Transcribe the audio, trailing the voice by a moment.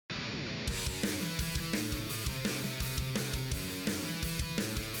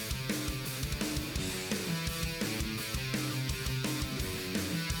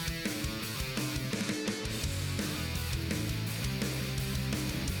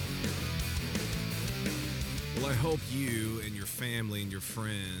I hope you and your family and your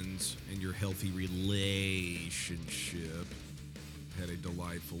friends and your healthy relationship had a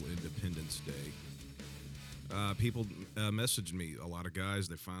delightful Independence Day. People messaged me, a lot of guys,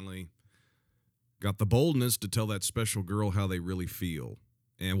 they finally got the boldness to tell that special girl how they really feel.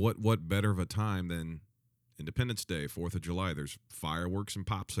 And what better of a time than Independence Day, 4th of July? There's fireworks and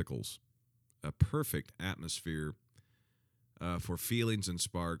popsicles. A perfect atmosphere for feelings and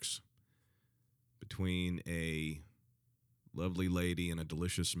sparks between a lovely lady and a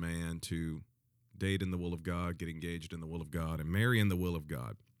delicious man to date in the will of God, get engaged in the will of God, and marry in the will of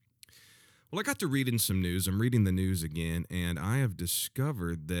God. Well, I got to reading some news. I'm reading the news again, and I have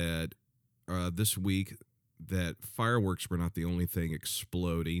discovered that this week that fireworks were not the only thing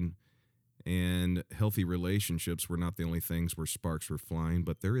exploding, and healthy relationships were not the only things where sparks were flying,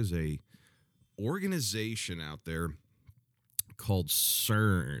 but there is a organization out there called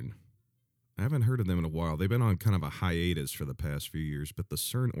CERN. I haven't heard of them in a while. They've been on kind of a hiatus for the past few years, but the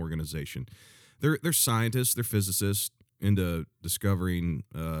CERN organization, they're scientists, they're physicists into discovering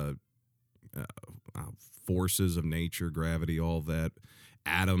forces of nature, gravity, all that,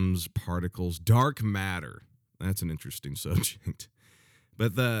 atoms, particles, dark matter. That's an interesting subject.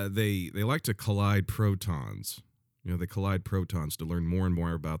 But they like to collide protons. You know, they collide protons to learn more and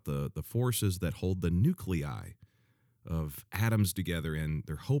more about the forces that hold the nuclei of atoms together, and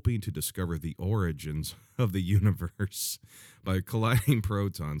they're hoping to discover the origins of the universe by colliding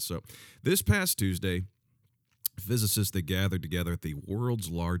protons. So this past Tuesday, physicists, they gathered together at the world's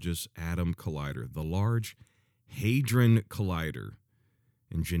largest atom collider, the Large Hadron Collider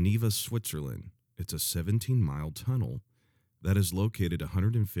in Geneva, Switzerland. It's a 17-mile tunnel that is located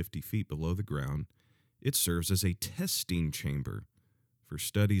 150 feet below the ground. It serves as a testing chamber for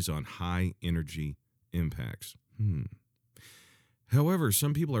studies on high-energy impacts. However,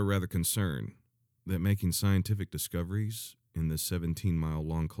 some people are rather concerned that making scientific discoveries in this 17-mile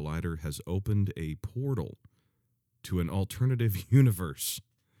long collider has opened a portal to an alternative universe,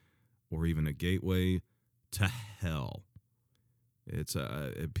 or even a gateway to hell. It's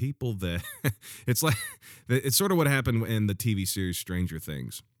people that it's sort of what happened in the TV series Stranger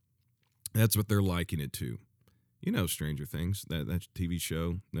Things. That's what they're likening it to. You know, Stranger Things, that TV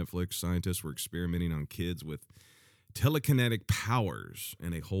show, Netflix. Scientists were experimenting on kids with telekinetic powers,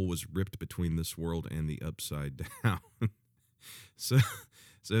 and a hole was ripped between this world and the upside down. so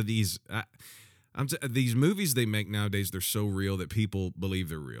these movies they make nowadays, they're so real that people believe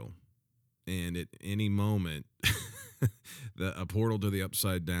they're real. And at any moment, a portal to the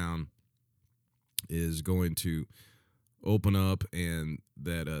upside down is going to open up, and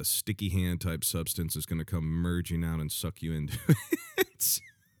that sticky hand type substance is going to come merging out and suck you into it.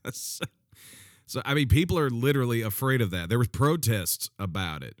 So, I mean, people are literally afraid of that. There was protests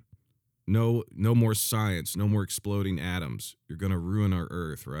about it. No more science, no more exploding atoms. You're going to ruin our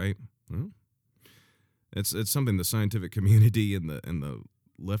Earth, right? Well, it's something the scientific community and the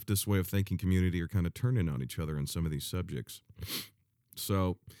leftist way of thinking community are kind of turning on each other on some of these subjects.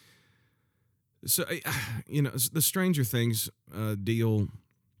 So you know, the Stranger Things deal.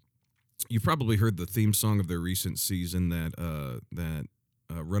 You've probably heard the theme song of their recent season, that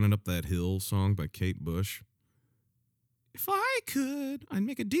 "Running Up That Hill" song by Kate Bush. If I could, I'd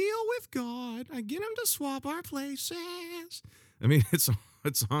make a deal with God. I'd get him to swap our places. I mean, it's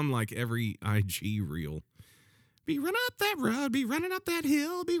on like every IG reel. Be running up that road, be running up that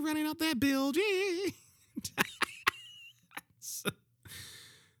hill, be running up that building.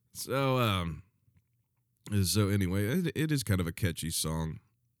 So anyway, it is kind of a catchy song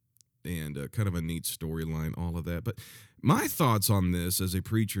and kind of a neat storyline, all of that. But my thoughts on this as a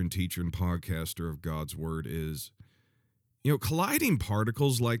preacher and teacher and podcaster of God's Word is, you know, colliding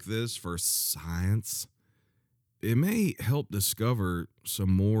particles like this for science, it may help discover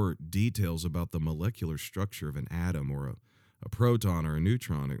some more details about the molecular structure of an atom or a proton or a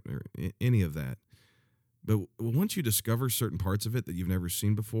neutron or any of that. But once you discover certain parts of it that you've never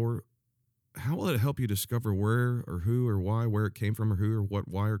seen before, how will it help you discover where or who or why, where it came from or who or what,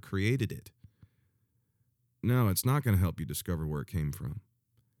 why or created it? No, it's not going to help you discover where it came from.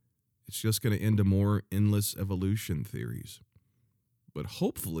 It's just going to end to more endless evolution theories. But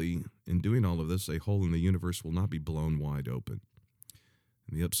hopefully, in doing all of this, a hole in the universe will not be blown wide open.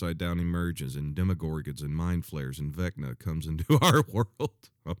 And the upside down emerges, and demogorgons and mind flayers and Vecna comes into our world.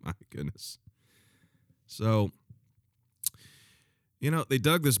 Oh my goodness. So, you know, they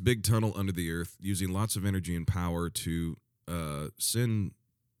dug this big tunnel under the earth using lots of energy and power to send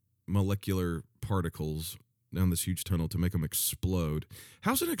molecular particles down this huge tunnel to make them explode.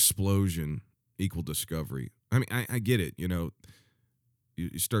 How's an explosion equal discovery? I mean, I get it. You know,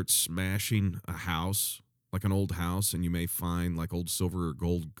 you start smashing a house like an old house, and you may find like old silver or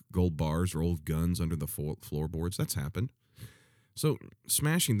gold bars or old guns under the floorboards. That's happened. So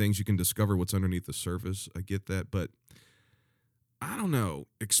smashing things, you can discover what's underneath the surface. I get that, but I don't know.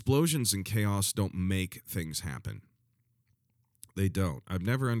 Explosions and chaos don't make things happen. They don't. I've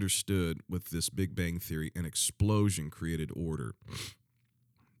never understood with this Big Bang Theory, an explosion created order.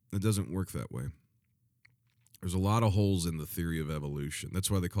 It doesn't work that way. There's a lot of holes in the theory of evolution.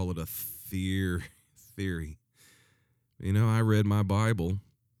 That's why they call it a theory. You know, I read my Bible,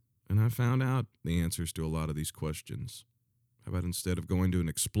 and I found out the answers to a lot of these questions. How about instead of going to an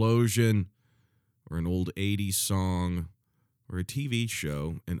explosion or an old 80s song or a TV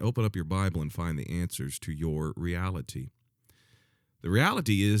show, and open up your Bible and find the answers to your reality? The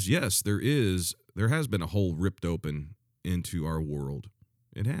reality is, yes, there has been a hole ripped open into our world.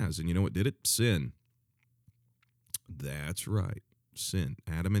 It has. And you know what did it? Sin. That's right. Sin.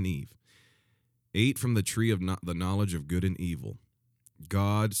 Adam and Eve ate from the tree of the knowledge of good and evil.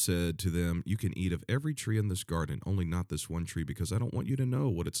 God said to them, you can eat of every tree in this garden, only not this one tree, because I don't want you to know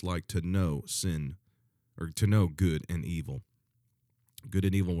what it's like to know sin, or to know good and evil. Good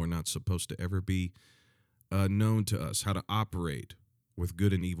and evil were not supposed to ever be known to us, how to operate with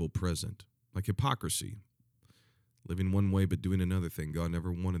good and evil present, like hypocrisy, living one way but doing another thing. God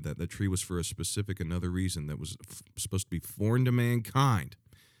never wanted that. That tree was for a specific another reason that was supposed to be foreign to mankind,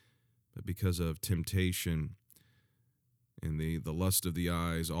 but because of temptation and the lust of the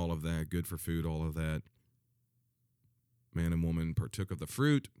eyes, all of that, good for food, all of that, man and woman partook of the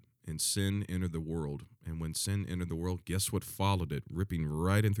fruit, and sin entered the world. And when sin entered the world, guess what followed it, ripping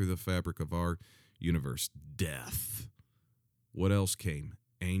right in through the fabric of our universe? Death. What else came?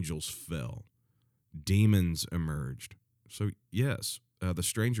 Angels fell. Demons emerged. So, yes, the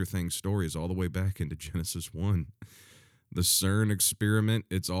Stranger Things story is all the way back into Genesis 1. The CERN experiment,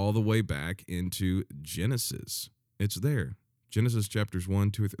 it's all the way back into Genesis. It's there. Genesis chapters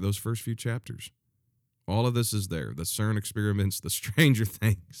 1, 2, 3, those first few chapters. All of this is there. The CERN experiments, the Stranger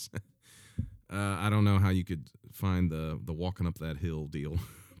Things. I don't know how you could find the walking up that hill deal.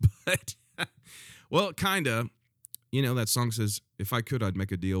 But, well, kind of. You know, that song says, if I could, I'd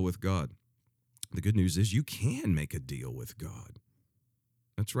make a deal with God. The good news is you can make a deal with God.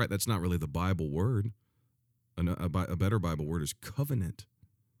 That's right. That's not really the Bible word. A better Bible word is covenant.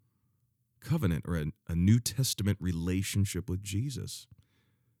 Covenant, or a New Testament relationship with Jesus.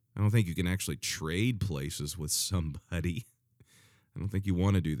 I don't think you can actually trade places with somebody. I don't think you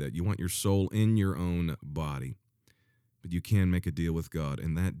want to do that. You want your soul in your own body. But you can make a deal with God,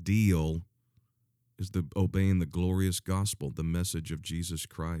 and that deal is obeying the glorious gospel, the message of Jesus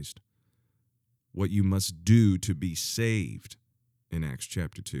Christ. What you must do to be saved in Acts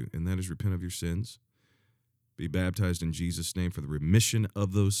chapter 2, and that is repent of your sins, be baptized in Jesus' name for the remission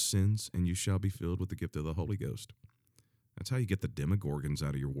of those sins, and you shall be filled with the gift of the Holy Ghost. That's how you get the demogorgons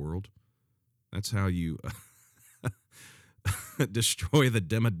out of your world. That's how you destroy the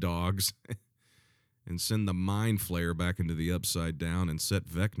demodogs and send the mind flayer back into the upside down and set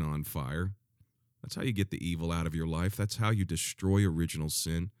Vecna on fire. That's how you get the evil out of your life. That's how you destroy original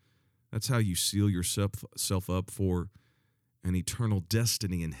sin. That's how you seal yourself up for an eternal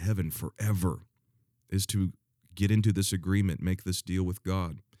destiny in heaven forever, is to get into this agreement, make this deal with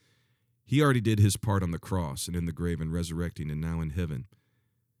God. He already did his part on the cross and in the grave and resurrecting and now in heaven.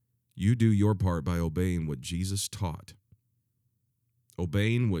 You do your part by obeying what Jesus taught.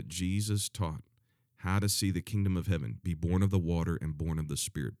 Obeying what Jesus taught. How to see the kingdom of heaven, be born of the water and born of the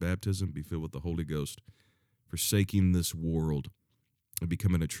Spirit. Baptism, be filled with the Holy Ghost, forsaking this world and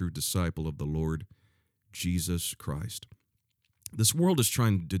becoming a true disciple of the Lord Jesus Christ. This world is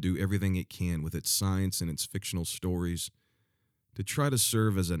trying to do everything it can with its science and its fictional stories to try to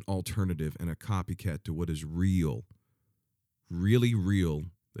serve as an alternative and a copycat to what is real, really real,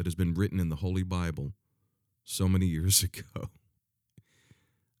 that has been written in the Holy Bible so many years ago.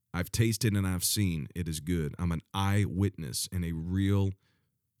 I've tasted and I've seen it is good. I'm an eyewitness and a real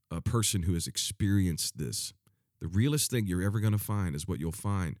person who has experienced this. The realest thing you're ever going to find is what you'll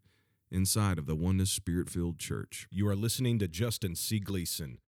find inside of the Oneness Spirit-Filled Church. You are listening to Justin C.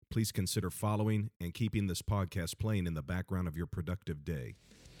 Gleason. Please consider following and keeping this podcast playing in the background of your productive day.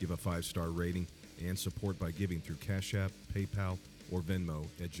 Give a 5-star rating and support by giving through Cash App, PayPal, or Venmo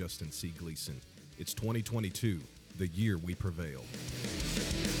at Justin C. Gleason. It's 2022, the year we prevail.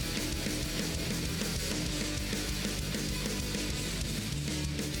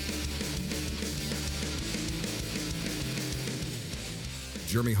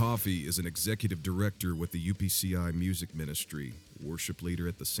 Jeremy Hoffey is an executive director with the UPCI Music Ministry, worship leader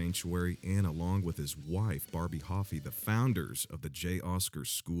at the Sanctuary, and along with his wife, Barbie Hoffey, the founders of the J. Oscar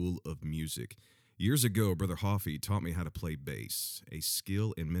School of Music. Years ago, Brother Hoffy taught me how to play bass, a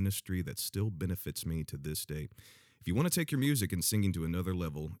skill in ministry that still benefits me to this day. If you want to take your music and singing to another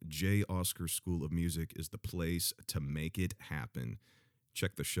level, J. Oscar School of Music is the place to make it happen.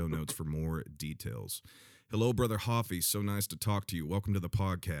 Check the show notes for more details. Hello, Brother Hoffy. So nice to talk to you. Welcome to the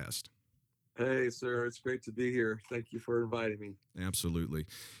podcast. Hey, sir. It's great to be here. Thank you for inviting me. Absolutely.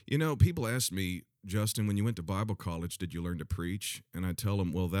 You know, people ask me, Justin, when you went to Bible college, did you learn to preach? And I tell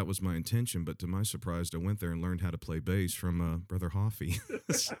them, well, that was my intention. But to my surprise, I went there and learned how to play bass from Brother Hoffy.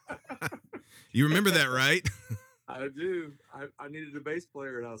 You remember that, right? I do. I needed a bass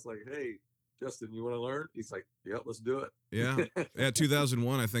player, and I was like, hey, Justin, you want to learn? He's like, yep, let's do it. Yeah,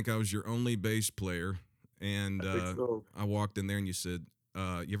 2001, I think I was your only bass player. And I think so. I walked in there and you said,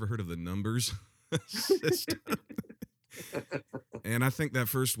 you ever heard of the numbers system? And I think that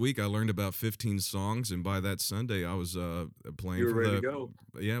first week I learned about 15 songs, and by that Sunday I was playing You were ready to go.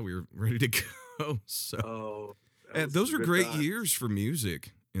 Yeah, we were ready to go. So those were great years for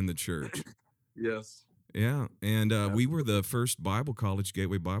music in the church. Yes. Yeah, and we were the first Bible college,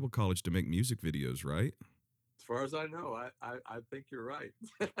 Gateway Bible College, to make music videos, right? As far as I know, I think you're right.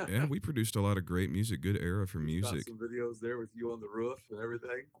 Yeah, we produced a lot of great music, good era for music. Got some videos there with you on the roof and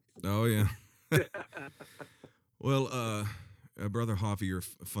everything. Oh, yeah. Well, Brother Hoffy, you're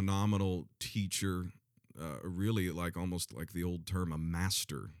a phenomenal teacher, really almost like the old term, a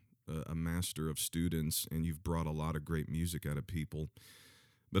master of students, and you've brought a lot of great music out of people.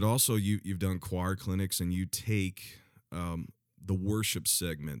 But also you've done choir clinics, and you take the worship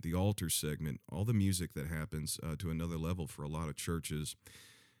segment, the altar segment, all the music that happens to another level for a lot of churches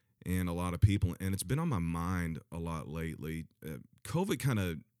and a lot of people. And it's been on my mind a lot lately. COVID kind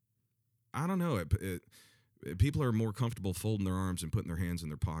of, I don't know, people are more comfortable folding their arms and putting their hands in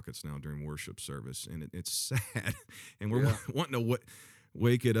their pockets now during worship service. And it's sad. And we're wanting to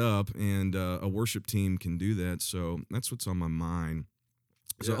wake it up, and a worship team can do that. So that's what's on my mind.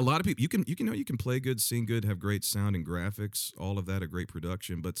 So a lot of people, you can play good, sing good, have great sound and graphics, all of that, a great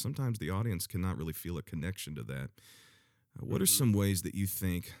production, but sometimes the audience cannot really feel a connection to that. What are some ways that you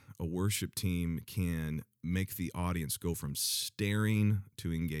think a worship team can make the audience go from staring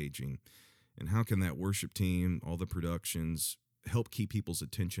to engaging? And how can that worship team, all the productions, help keep people's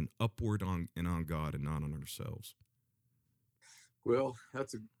attention upward on God and not on ourselves? Well,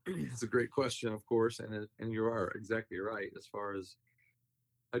 that's a great question, of course, and you are exactly right. As far as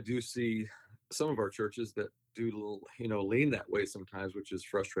I do see some of our churches that do, lean that way sometimes, which is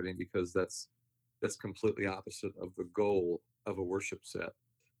frustrating because that's completely opposite of the goal of a worship set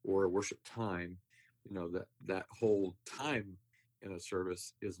or a worship time. That whole time in a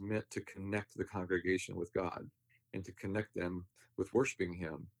service is meant to connect the congregation with God and to connect them with worshiping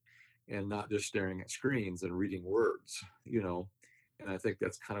Him, and not just staring at screens and reading words. And I think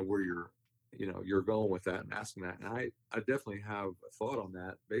that's kind of where you're going with that and asking that. And I definitely have a thought on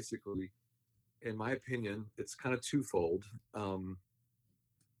that. Basically, in my opinion, it's kind of twofold. And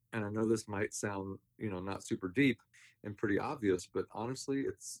I know this might sound, not super deep and pretty obvious, but honestly,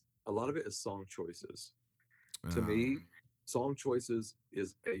 a lot of it is song choices. To me, song choices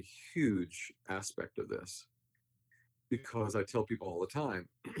is a huge aspect of this, because I tell people all the time,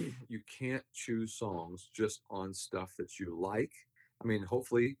 you can't choose songs just on stuff that you like. I mean,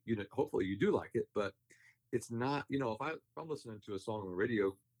 hopefully you do like it, but it's not, if I'm listening to a song on the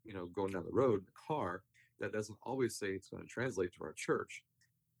radio, going down the road in the car, that doesn't always say it's going to translate to our church,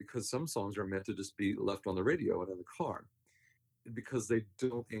 because some songs are meant to just be left on the radio and in the car because they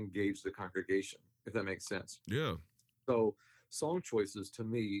don't engage the congregation, if that makes sense. Yeah. So song choices to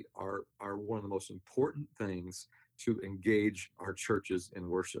me are one of the most important things to engage our churches in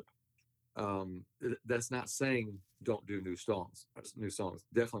worship. That's not saying don't do new songs.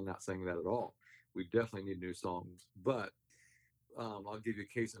 Definitely not saying that at all. We definitely need new songs. But I'll give you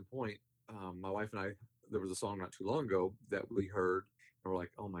a case in point. My wife and I, there was a song not too long ago that we heard, and we're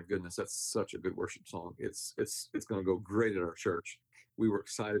like, oh my goodness, that's such a good worship song. It's going to go great at our church. We were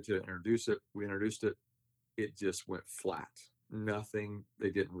excited to introduce it. We introduced it. It just went flat. Nothing. They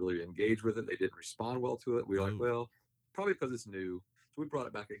didn't really engage with it. They didn't respond well to it. We were like, well, probably because it's new. So we brought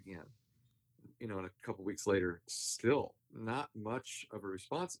it back again. And a couple weeks later, still not much of a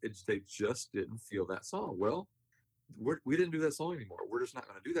response. They just didn't feel that song. Well, we didn't do that song anymore. We're just not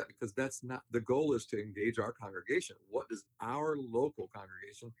going to do that, because that's not the goal. Is to engage our congregation. What is our local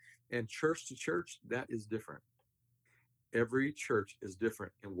congregation? And church to church, that is different. Every church is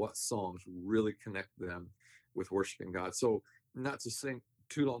different in what songs really connect them with worshiping God. So, not to sing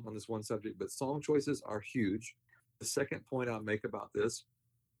too long on this one subject, but song choices are huge. The second point I'll make about this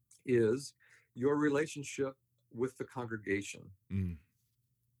is your relationship with the congregation.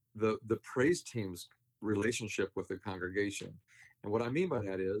 the praise team's relationship with the congregation. And what I mean by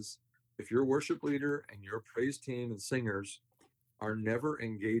that is, if your worship leader and your praise team and singers are never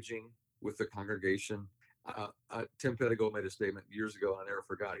engaging with the congregation, Tim Pettigo made a statement years ago, and I never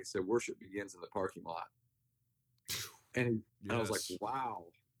forgot. He said, "Worship begins in the parking lot." And I was like, Yes. "Wow."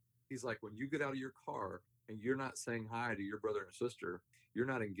 He's like, when you get out of your car and you're not saying hi to your brother and sister, you're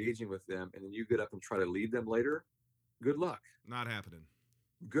not engaging with them, and then you get up and try to lead them later, good luck. Not happening.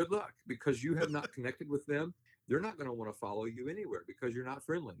 Good luck, because you have not connected with them. They're not going to want to follow you anywhere because you're not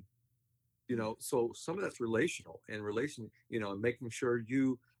friendly. So some of that's relational, and and making sure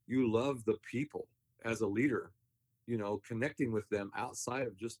you love the people as a leader, connecting with them outside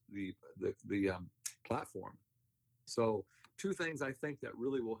of just the platform. So two things I think that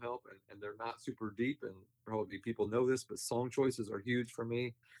really will help, and they're not super deep, and probably people know this, but song choices are huge for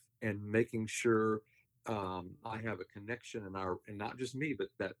me, and making sure I have a connection, and not just me, but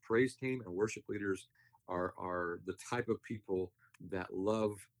that praise team and worship leaders are the type of people that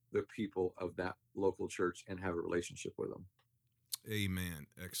love the people of that local church and have a relationship with them. Amen.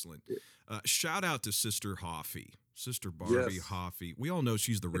 Excellent. Shout out to Sister Hoffy, Sister Barbie Yes. Hoffy. We all know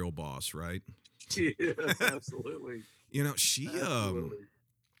she's the real boss, right? Yes, absolutely. She Absolutely.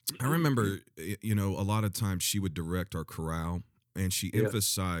 I remember, a lot of times she would direct our chorale, and she Yes.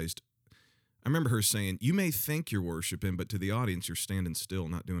 emphasized. I remember her saying, "You may think you're worshiping, but to the audience, you're standing still,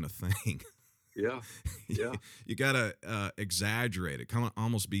 not doing a thing." Yeah. Yeah. You gotta exaggerate it, kind of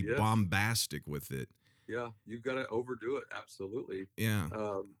almost be Yes. bombastic with it. Yeah, you've got to overdo it. Absolutely.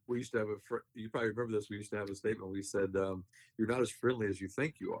 Yeah. We used to have you probably remember this. We used to have a statement. We said, "You're not as friendly as you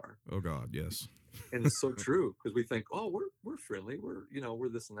think you are," Oh God, yes. and it's so true, because we think, "Oh, we're friendly. We're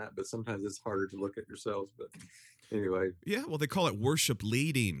this and that," but sometimes it's harder to look at yourselves. But anyway, Yeah. Well, they call it worship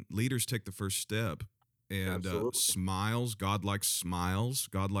leading. Leaders take the first step. And absolutely. smiles. God likes smiles.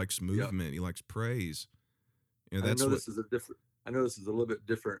 God likes Yeah. movement. He likes praise. I That's know what. this is a different. I know this is a little bit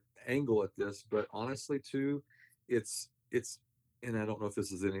different angle at this, but honestly, too, it's, and I don't know if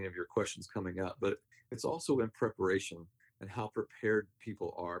this is any of your questions coming up, but it's also in preparation and how prepared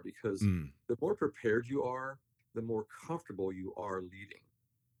people are, because Mm, the more prepared you are, the more comfortable you are leading.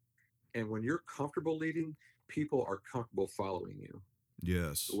 And when you're comfortable leading, people are comfortable following you.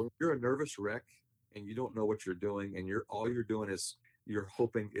 yes. When you're a nervous wreck and you don't know what you're doing, and you're doing is you're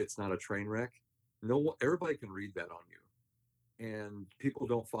hoping it's not a train wreck, no one, everybody can read that on you, and people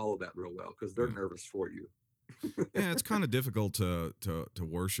don't follow that real well because they're Yeah. nervous for you. Yeah. It's kind of difficult to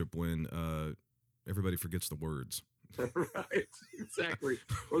worship when everybody forgets the words. Right, exactly.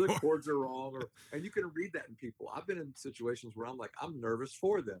 Or the chords are wrong, and you can read that in people. I've been in situations where I'm nervous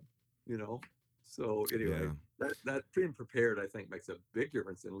for them, you know. So anyway, Yeah. that being prepared, I think, makes a big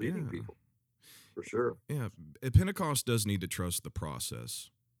difference in leading Yeah. people, for sure. Yeah. Pentecost does need to trust the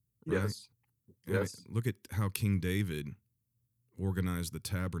process, right? Yes. I mean, Yes. look at how King David organized the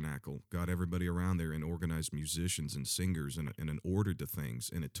tabernacle, got everybody around there, and organized musicians and singers and an order to things,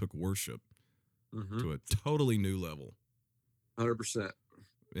 and it took worship Mm-hmm. to a totally new level. 100%.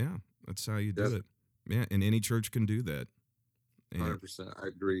 Yeah, that's how you do Yes. it. Yeah, and any church can do that. And 100%. I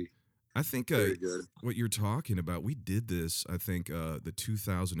agree. I think Very good. what you're talking about, we did this. I think the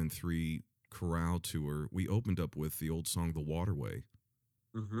 2003 chorale tour, we opened up with the old song "The Waterway,"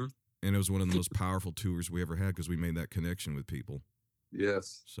 Mm-hmm. and it was one of the most powerful tours we ever had because we made that connection with people.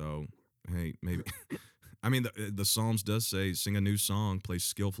 Yes. So, hey, maybe. I mean, the Psalms does say, "Sing a new song, play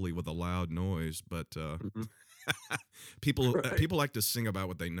skillfully with a loud noise," but Mm-hmm. people Right. people like to sing about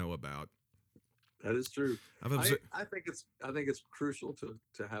what they know about. That is true. I've I, observed. I think it's crucial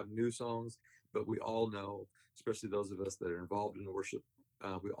to have new songs, but we all know, especially those of us that are involved in worship,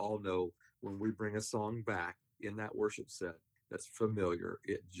 we all know when we bring a song back in that worship set that's familiar,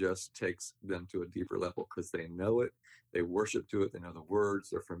 it just takes them to a deeper level because they know it, they worship to it, they know the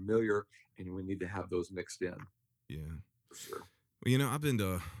words, they're familiar, and we need to have those mixed in, Yeah. for sure. Well, I've been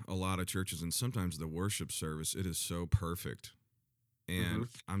to a lot of churches, and sometimes the worship service, it is so perfect. Mm-hmm. And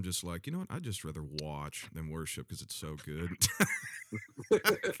I'm just like, you know what? I'd just rather watch than worship because it's so good.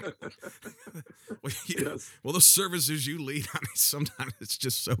 well, Yes. well, the services you lead, I mean, sometimes it's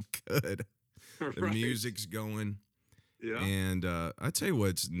just so good. The Right. music's going. Yeah. And I tell you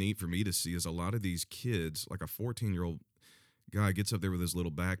what's neat for me to see is a lot of these kids, like a 14-year-old guy gets up there with his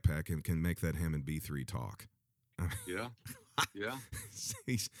little backpack and can make that Hammond B3 talk. Yeah. Yeah.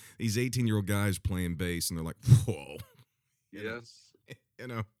 these 18-year-old guys playing bass, and they're like, whoa. Yes. You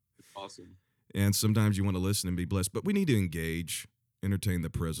know. Awesome. And sometimes you want to listen and be blessed, but we need to engage, entertain the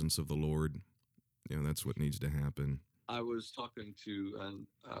presence of the Lord. That's what needs to happen. I was talking to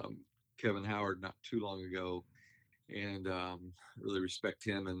Kevin Howard not too long ago, and really respect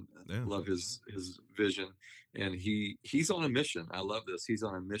him and Yeah. love his vision. And he's on a mission. I love this. He's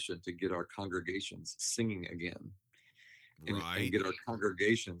on a mission to get our congregations singing again, and Right. get our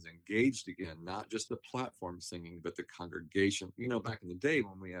congregations engaged again, not just the platform singing, but the congregation. Back in the day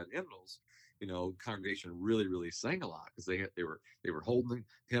when we had hymnals, congregation really sang a lot because they were holding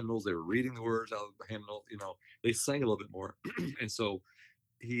hymnals, they were reading the words out of the hymnal. They sang a little bit more, and so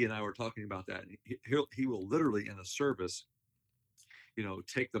he and I were talking about that. He will literally in a service,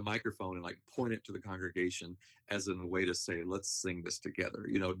 take the microphone and like point it to the congregation as in a way to say, let's sing this together,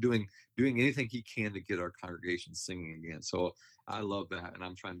 doing anything he can to get our congregation singing again. So I love that. And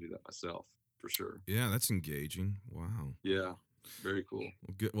I'm trying to do that myself for sure. Yeah, that's engaging. Wow. Yeah. Very cool.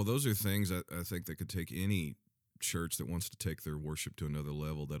 Well, good. Well, those are things I think that could take any church that wants to take their worship to another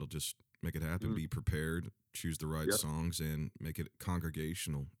level. That'll just make it happen. Mm, Be prepared, choose the right yep. songs, and make it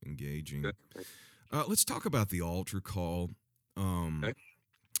congregational, engaging. Okay. Let's talk about the altar call. Um,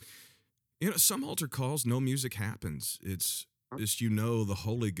 Okay. some altar calls, no music happens. It's the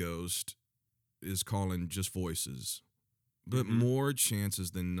Holy Ghost is calling just voices, but Mm-hmm. more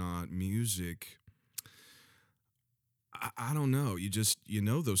chances than not, music. I don't know.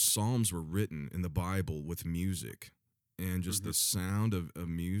 Those Psalms were written in the Bible with music, and just Mm-hmm. the sound of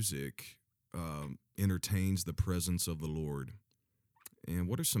music entertains the presence of the Lord. And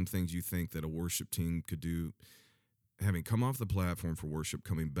what are some things you think that a worship team could do, having come off the platform for worship,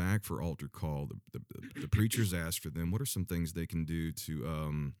 coming back for altar call? The preachers ask for them. What are some things they can do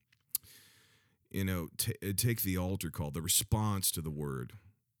to, take the altar call, the response to the word,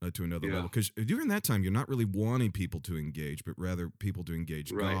 to another Yeah. level? Because during that time, you're not really wanting people to engage, but rather people to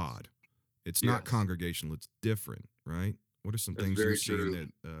engage Right. God. It's not Yes. congregational. It's different, right? What are some That's things very you've seen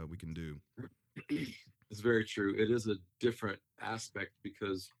true. that we can do? It's very true. It is a different aspect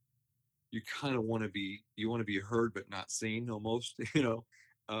because you kind of want to be heard but not seen almost,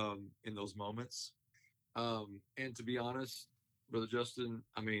 in those moments. And to be honest, Brother Justin,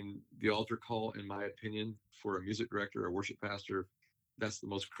 I mean, the altar call, in my opinion, for a music director or worship pastor, that's the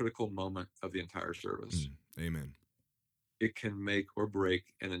most critical moment of the entire service. Amen. It can make or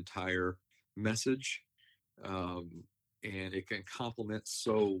break an entire message, um, and it can complement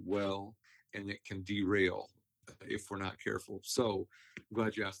so well, and it can derail if we're not careful. So, I'm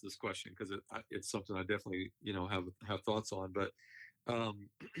glad you asked this question because it's something I definitely have thoughts on. But um,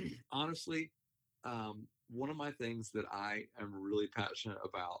 honestly, one of my things that I am really passionate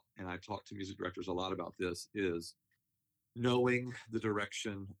about, and I talk to music directors a lot about this, is knowing the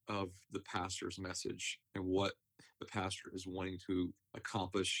direction of the pastor's message and what the pastor is wanting to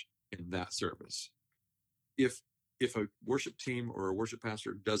accomplish in that service. If if a worship team or a worship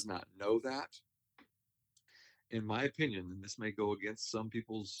pastor does not know that, in my opinion, and this may go against some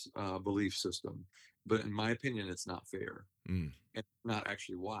people's belief system, but in my opinion, it's not fair Mm. and not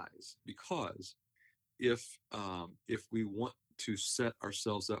actually wise because if we want to set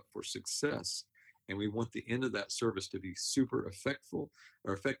ourselves up for success and we want the end of that service to be super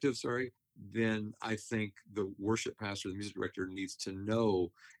effective, sorry, then I think the worship pastor, the music director needs to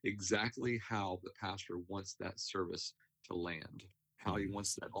know exactly how the pastor wants that service to land, how he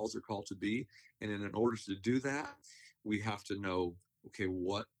wants that altar call to be. And in order to do that, we have to know, okay,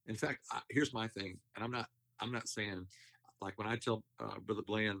 what, in fact, here's my thing. And I'm not saying like when I tell Brother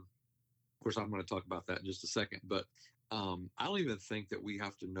Bland, of course, I'm going to talk about that in just a second. But I don't even think that we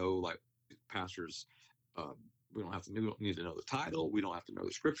have to know, like pastors. Um, we don't have to. We don't need to know the title. We don't have to know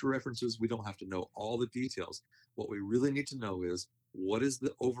the scripture references. We don't have to know all the details. What we really need to know is what is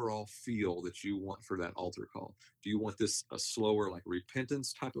the overall feel that you want for that altar call. Do you want this a slower, like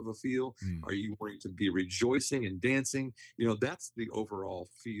repentance type of a feel? Mm. Are you wanting to be rejoicing and dancing? That's the overall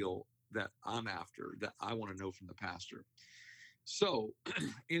feel that I'm after. That I want to know from the pastor. So,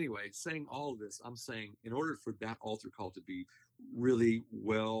 anyway, saying all of this, I'm saying in order for that altar call to be really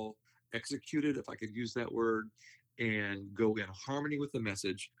well executed, if I could use that word, and go in harmony with the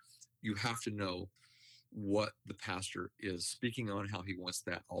message, you have to know what the pastor is speaking on, how he wants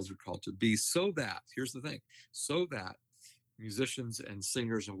that altar call to be, so that, here's the thing, so that musicians and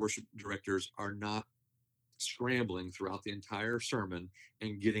singers and worship directors are not scrambling throughout the entire sermon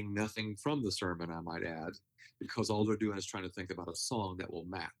and getting nothing from the sermon, I might add, because all they're doing is trying to think about a song that will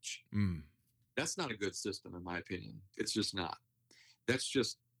match. Mm. That's not a good system, in my opinion. It's just not. That's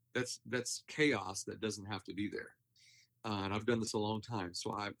just that's chaos that doesn't have to be there. And I've done this a long time,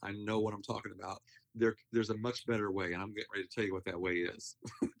 so I know what I'm talking about. There's a much better way, and I'm getting ready to tell you what that way is.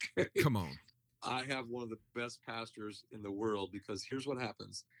 Okay. Come on. I have one of the best pastors in the world because here's what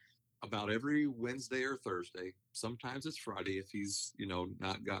happens about every Wednesday or Thursday. Sometimes it's Friday if he's,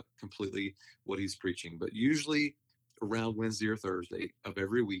 not got completely what he's preaching, but usually around Wednesday or Thursday of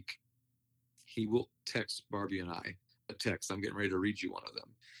every week, he will text Barbie and I a text. I'm getting ready to read you one of them.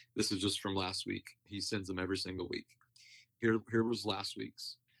 This is just from last week. He sends them every single week. Here was last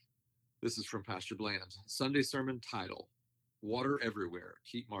week's. This is from Pastor Bland. Sunday sermon title, Water Everywhere,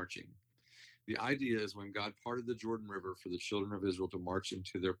 Keep Marching. The idea is when God parted the Jordan River for the children of Israel to march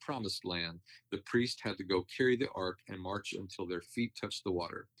into their promised land, the priest had to go carry the ark and march until their feet touched the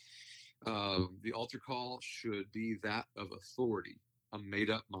water. The altar call should be that of authority, a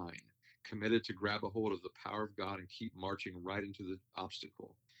made-up mind, committed to grab a hold of the power of God and keep marching right into the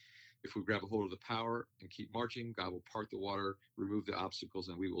obstacle. If we grab a hold of the power and keep marching, God will part the water, remove the obstacles,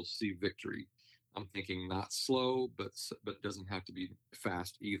 and we will see victory. I'm thinking not slow, but doesn't have to be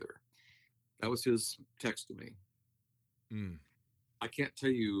fast either. That was his text to me. Mm. I can't tell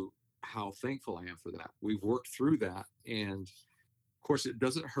you how thankful I am for that. We've worked through that, and of course, it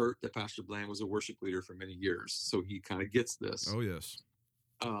doesn't hurt that Pastor Bland was a worship leader for many years, so he kind of gets this. Oh yes.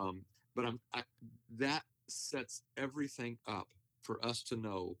 But that sets everything up for us to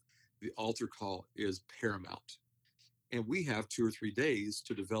know the altar call is paramount. And we have 2 or 3 days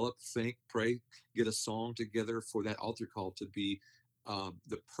to develop, think, pray, get a song together for that altar call to be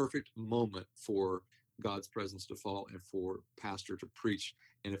the perfect moment for God's presence to fall and for pastor to preach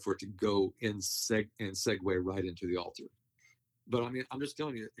and for it to go and segue right into the altar. But I mean, I'm just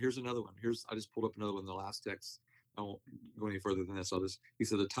telling you, here's another one. I just pulled up another one in the last text. I won't go any further than this. He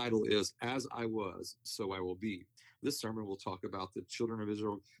said the title is As I Was, So I Will Be. This sermon will talk about the children of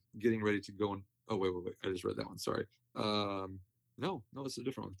Israel getting ready to go and, oh, wait. I just read that one. Sorry. No, it's a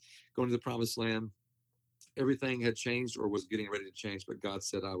different one. Going to the promised land. Everything had changed or was getting ready to change, but God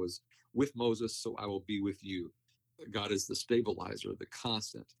said, I was with Moses, so I will be with you. God is the stabilizer, the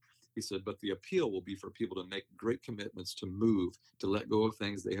constant. He said, but the appeal will be for people to make great commitments, to move, to let go of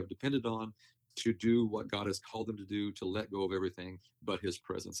things they have depended on, to do what God has called them to do, to let go of everything but his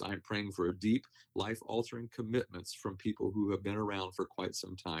presence. I'm praying for a deep, life-altering commitments from people who have been around for quite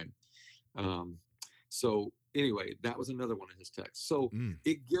some time. So anyway, that was another one in his text. So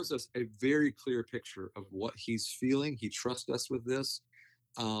it gives us a very clear picture of what he's feeling. He trusts us with this.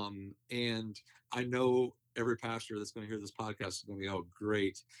 And I know every pastor that's going to hear this podcast is going to be, oh,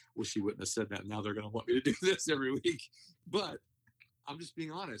 great. Wish he wouldn't have said that. Now they're going to want me to do this every week. But I'm just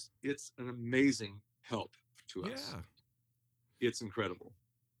being honest. It's an amazing help to us. Yeah. It's incredible.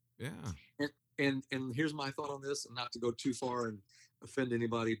 Yeah. And here's my thought on this, and not to go too far and offend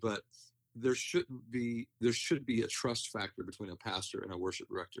anybody, but there should be a trust factor between a pastor and a worship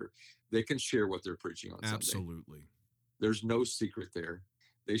director. They can share what they're preaching on Sunday. Absolutely. There's no secret there.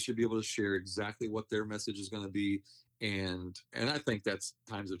 They should be able to share exactly what their message is going to be. And I think that's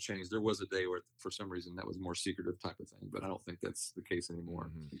times have changed. There was a day where for some reason that was more secretive type of thing, but I don't think that's the case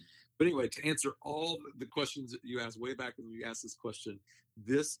anymore. Mm-hmm. But anyway, to answer all the questions that you asked way back when you asked this question,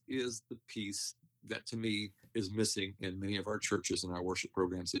 this is the piece that to me is missing in many of our churches and our worship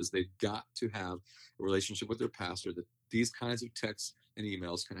programs is they've got to have a relationship with their pastor, that these kinds of texts and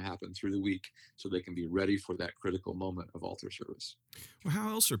emails can happen through the week so they can be ready for that critical moment of altar service. Well, how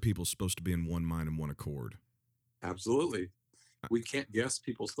else are people supposed to be in one mind and one accord? Absolutely. We can't guess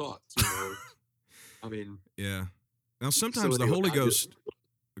people's thoughts. You know? I mean, yeah. Now, sometimes the Holy Ghost.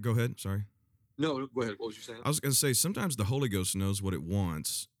 Go ahead. Sorry. No, go ahead. What was you saying? I was going to say sometimes the Holy Ghost knows what it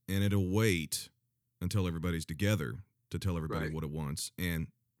wants, and it'll wait until everybody's together to tell everybody what it wants. And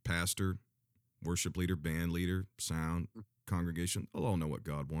pastor, worship leader, band leader, sound, congregation, they'll all know what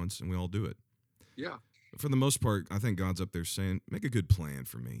God wants, and we all do it. Yeah. But for the most part, I think God's up there saying, make a good plan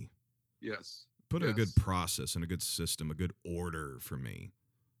for me. Yes. Put a good process and a good system, a good order for me.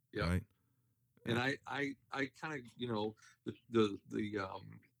 Yeah. Right? And I kind of, you know, the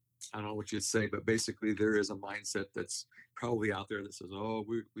I don't know what you'd say, but basically there is a mindset that's probably out there that says, oh,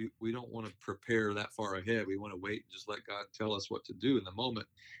 we don't want to prepare that far ahead. We want to wait and just let God tell us what to do in the moment.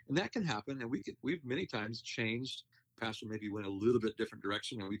 And that can happen. And we've many times changed. Pastor maybe went a little bit different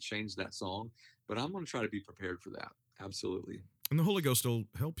direction and we changed that song, but I'm going to try to be prepared for that. Absolutely. And the Holy Ghost will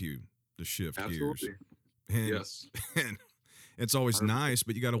help you to shift Absolutely. gears. And, yes. And it's always 100%. Nice,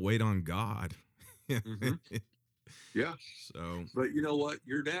 but you got to wait on God. Mm-hmm. Yeah. So, but you know what?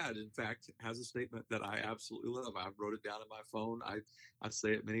 Your dad, in fact, has a statement that I absolutely love. I wrote it down in my phone. I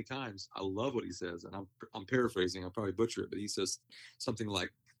say it many times. I love what he says, and I'm paraphrasing. I'll probably butcher it, but he says something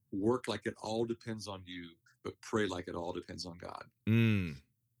like, "Work like it all depends on you, but pray like it all depends on God." And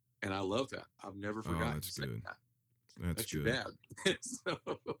I love that. I've never forgotten that's good. that. That's your good. dad.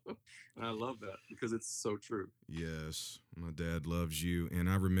 And I love that because it's so true. Yes, my dad loves you, and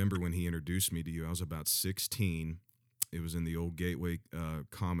I remember when he introduced me to you. I was about 16. It was in the old Gateway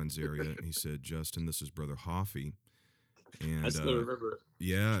Commons area. And he said, Justin, this is Brother Hoffy. I And still remember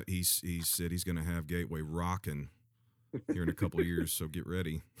yeah, he said he's going to have Gateway rocking here in a couple of years. So get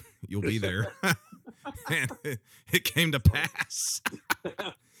ready, you'll be it. there. And it came to pass.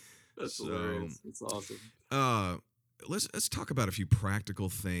 That's So hilarious. It's awesome. uh, let's talk about a few practical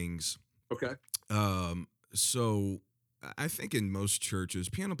things. Okay. Um, so I think in most churches,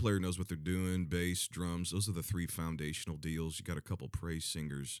 piano player knows what they're doing, bass, drums, those are the three foundational deals. You got a couple praise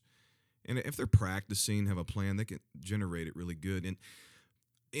singers. And if they're practicing, have a plan, they can generate it really good.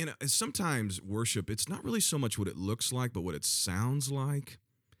 And sometimes worship, it's not really so much what it looks like, but what it sounds like.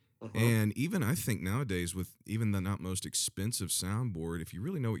 Uh-huh. And even I think nowadays, with even the not most expensive soundboard, if you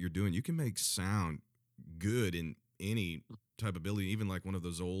really know what you're doing, you can make sound good in any type of building, even like one of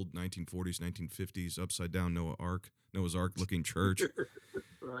those old 1940s, 1950s upside down Noah's Ark looking church.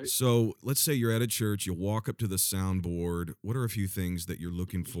 Right. So let's say you're at a church, you walk up to the soundboard. What are a few things that you're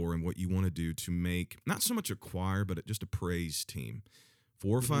looking for and what you want to do to make not so much a choir, but just a praise team?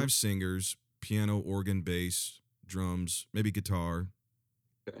 4 or Hmm. 5 singers, piano, organ, bass, drums, maybe guitar.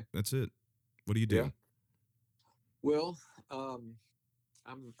 Okay. That's it. What do you Yeah. do? Well, um,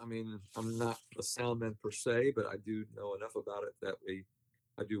 I mean, I'm not a sound man per se, but I do know enough about it that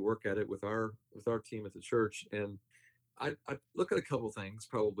I do work at it with our team at the church, and I look at a couple things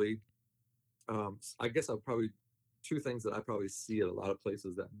probably. I guess I'll probably two things that I probably see at a lot of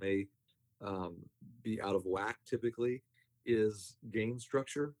places that may um, be out of whack typically is gain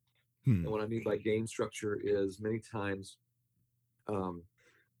structure. And Hmm. what I mean by gain structure is many times um,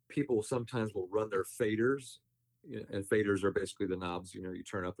 people sometimes will run their faders, and faders are basically the knobs, you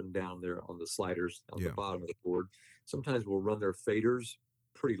turn up and down there on the sliders on the Yeah. bottom of the board. Sometimes we'll run their faders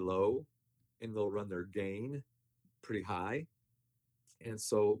pretty low and they'll run their gain pretty high. And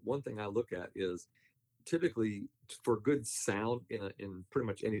so one thing I look at is typically for good sound in pretty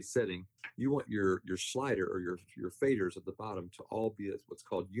much any setting, you want your slider or your faders at the bottom to all be what's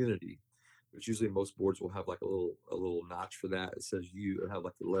called unity, which usually most boards will have like a little notch for that. It says U, it'll have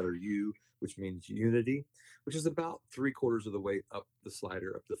like the letter U, which means unity, which is about 3/4 of the way up the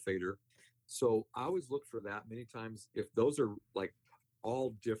slider, up the fader. So I always look for that many times. If those are like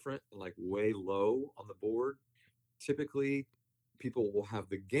all different and like way low on the board, typically people will have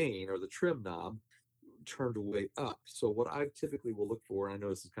the gain or the trim knob turned way up. So what I typically will look for, and I know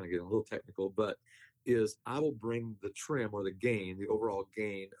this is kind of getting a little technical, but is I will bring the trim or the gain, the overall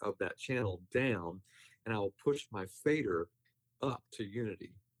gain of that channel down, and I will push my fader up to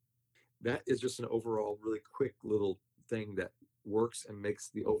unity. That is just an overall really quick little thing that works and makes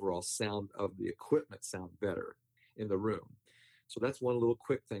the overall sound of the equipment sound better in the room. So that's one little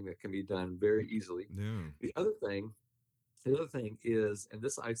quick thing that can be done very easily. Yeah. The other thing the other thing is, and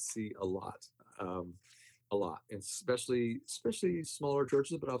this I see um, a lot, and especially smaller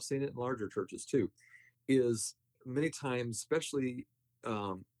churches, but I've seen it in larger churches too. Is many times, especially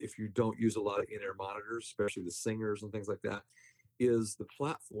if you don't use a lot of in-ear monitors, especially the singers and things like that, is the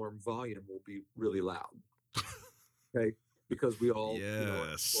platform volume will be really loud. Okay, because we all,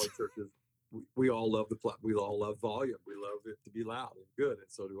 Yes. our churches, we all love we all love volume. We love it to be loud and good, and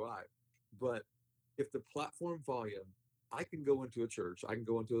so do I. But if the platform volume, I can go into a church, I can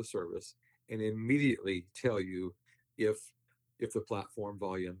go into a service, and immediately tell you if the platform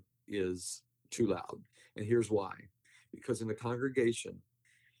volume is too loud. And here's why: because in the congregation,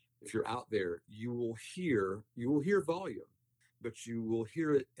 if you're out there, you will hear volume, but you will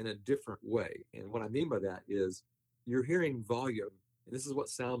hear it in a different way. And what I mean by that is you're hearing volume, and this is what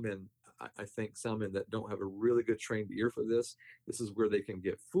soundmen, I think soundmen that don't have a really good trained ear for this, this is where they can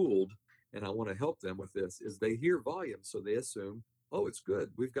get fooled. And I want to help them with this: is they hear volume, so they assume, oh, it's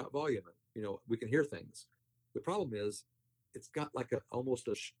good, we've got volume, we can hear things. The problem is it's got like almost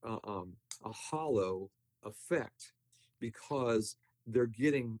a hollow effect because they're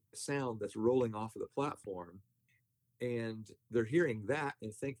getting sound that's rolling off of the platform, and they're hearing that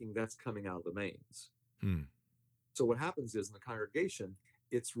and thinking that's coming out of the mains. Hmm. So what happens is in the congregation,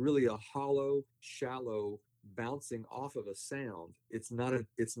 it's really a hollow, shallow bouncing off of a sound. It's not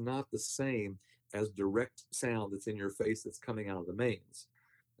the same as direct sound that's in your face that's coming out of the mains.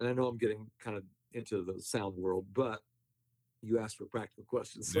 And I know I'm getting kind of into the sound world, but you asked for practical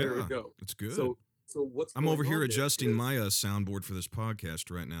questions. So here we Yeah. go. It's good. So what's I'm over going here on there adjusting is my soundboard for this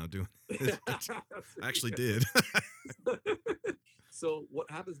podcast right now. Doing it. I there actually you did. go. So what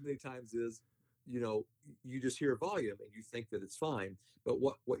happens many times is, you just hear volume and you think that it's fine, but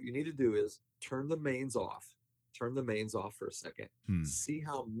what you need to do is turn the mains off for a second, Hmm. see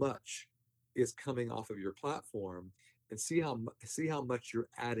how much is coming off of your platform, and see how much you're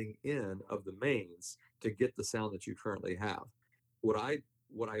adding in of the mains to get the sound that you currently have. What I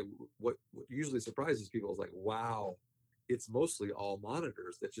what I what usually surprises people is like, wow, it's mostly all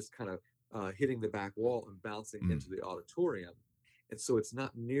monitors that just kind of hitting the back wall and bouncing Mm. into the auditorium. And so it's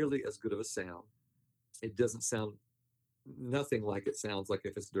not nearly as good of a sound. It doesn't sound nothing like it sounds like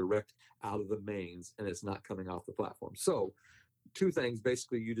if it's direct out of the mains and it's not coming off the platform. So two things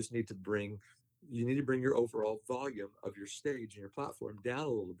basically, you need to bring your overall volume of your stage and your platform down a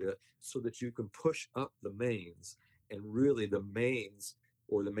little bit so that you can push up the mains. And really the mains,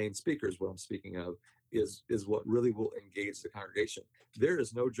 or the main speakers, what I'm speaking of, is what really will engage the congregation. There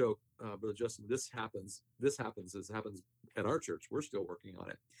is no joke, Brother Justin, this happens at our church. We're still working on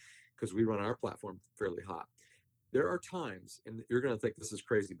it because we run our platform fairly hot. There are times, and you're going to think this is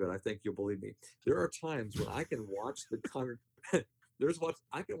crazy, but I think you'll believe me. There are times when I can watch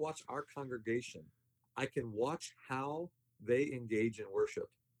I can watch our congregation. I can watch how they engage in worship,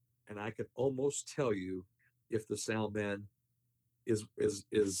 and I can almost tell you if the sound man is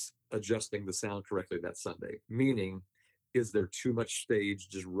adjusting the sound correctly that Sunday. Meaning, is there too much stage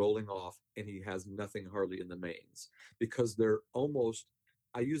just rolling off, and he has nothing hardly in the mains? Because they're almost,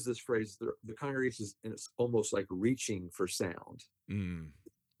 I use this phrase, the congregation is almost like reaching for sound. Mm.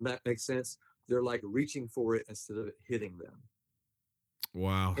 That makes sense. They're like reaching for it instead of it hitting them.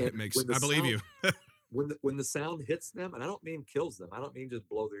 Wow, And it makes. when the I believe sound you. when the sound hits them, and I don't mean kills them, I don't mean just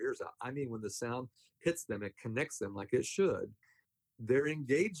blow their ears out. I mean when the sound hits them, it connects them like it should. They're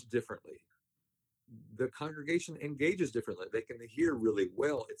engaged differently. The congregation engages differently. They can hear really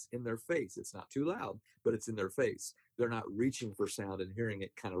well. It's in their face. It's not too loud, but it's in their face. They're not reaching for sound and hearing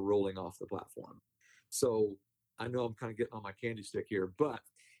it kind of rolling off the platform. So I know I'm kind of getting on my candy stick here, but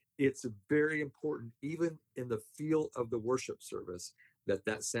it's very important, even in the feel of the worship service,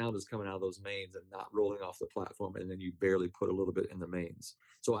 that sound is coming out of those mains and not rolling off the platform, and then you barely put a little bit in the mains.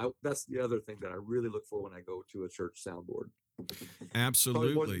 So that's the other thing that I really look for when I go to a church soundboard.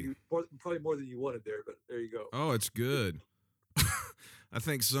 Absolutely. Probably more than you wanted there, but there you go. Oh, it's good. I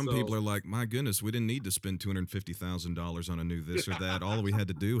think some people So are like, my goodness, we didn't need to spend $250,000 on a new this or that. All we had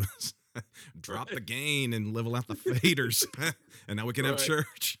to do was drop the right, gain and level out the faders, and now we can have right.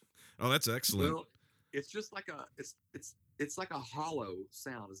 church. Oh, that's excellent. Well, it's just like it's like a hollow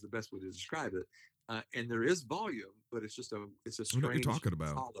sound is the best way to describe it. And there is volume, but it's a I know what you're strange talking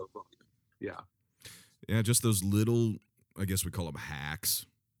about. hollow volume. Yeah, Yeah, just those little, I guess we call them hacks.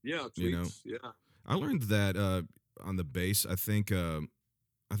 yeah, You know, tweaks. Yeah, I learned that on the bass. I think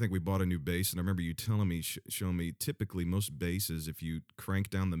we bought a new bass, and I remember you telling me, showing me. Typically, most basses, if you crank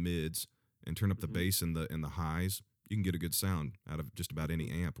down the mids and turn up the hmm bass and the highs, you can get a good sound out of just about any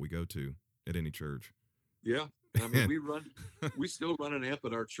amp we go to at any church. yeah. And I mean, And we still run an amp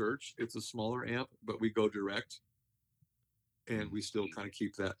at our church. It's a smaller amp, but we go direct, and we still kind of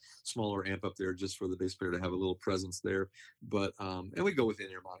keep that smaller amp up there just for the bass player to have a little presence there. But and we go with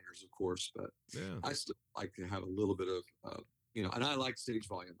in-ear monitors, of course. But yeah, I still like to have a little bit of and I like stage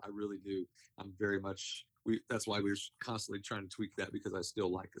volume. I really do. I'm very much we. That's why we're constantly trying to tweak that, because I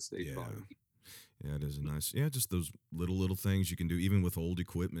still like the stage yeah, volume. yeah. It is a nice. Yeah, just those little things you can do, even with old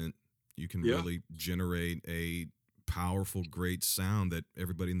equipment. You can Yeah, really generate a powerful, great sound that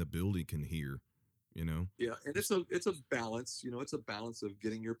everybody in the building can hear. You know. yeah, and Just, it's a balance. It's a balance of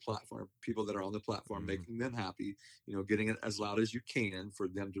getting your platform, people that are on the platform, mm, making them happy. Getting it as loud as you can for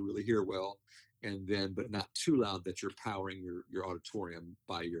them to really hear well, and then but not too loud that you're powering your auditorium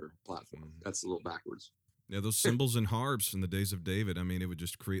by your platform. mm. That's a little backwards. Yeah, those cymbals and harps in the days of David. I mean, it would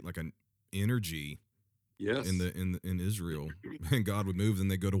just create like an energy in Yes. in Israel, and God would move. Then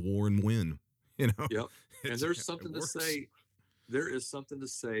they go to war and win. You know, Yep. And there's it something to works. say. There is something to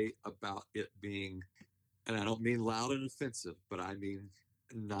say about it being, and I don't mean loud and offensive, but I mean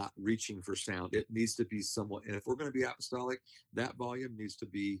not reaching for sound. It needs to be somewhat, and if we're going to be apostolic, that volume needs to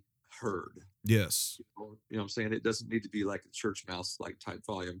be heard. Yes. What I'm saying? It doesn't need to be like a church mouse like type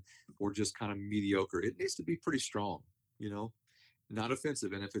volume or just kind of mediocre. It needs to be pretty strong, you know, not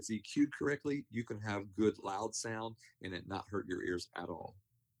offensive. And if it's EQ'd correctly, you can have good loud sound and it not hurt your ears at all.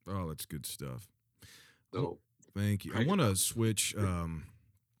 Oh, that's good stuff. Oh, So thank you. I crank it want to up. switch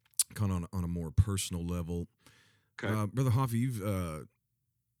kind of on a more personal level. Okay. Brother Hoffy, you've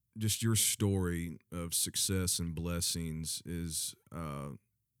just your story of success and blessings is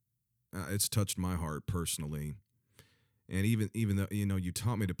it's touched my heart personally. And even though you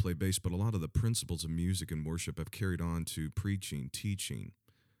taught me to play bass, but a lot of the principles of music and worship have carried on to preaching, teaching,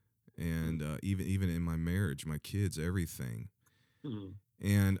 and even in my marriage, my kids, everything. Mm-hmm.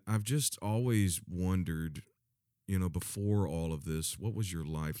 And I've just always wondered, before all of this, what was your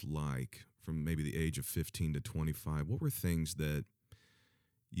life like from maybe the age of 15 to 25? What were things that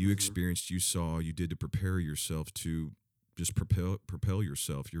you Mm-hmm. experienced, you saw, you did to prepare yourself to just propel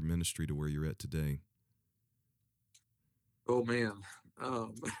yourself, your ministry to where you're at today? Oh man.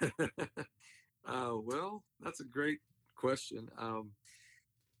 Um, well, that's a great question.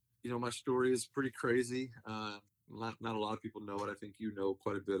 My story is pretty crazy. Not a lot of people know it. I think you know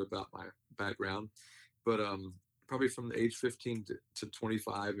quite a bit about my background, but probably from the age 15 to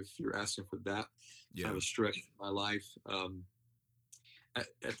 25, if you're asking for that kind Yeah. of a stretch in my life.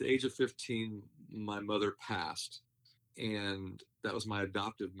 At the age of 15, my mother passed, and that was my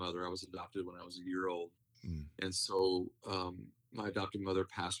adoptive mother. I was adopted when I was a year old, Mm. and so my adoptive mother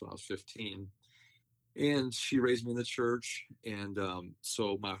passed when I was 15, and she raised me in the church, and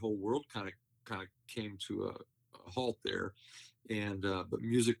so my whole world kind of came to a halt there. And but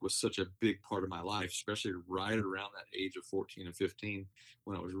music was such a big part of my life, especially right around that age of 14 and 15,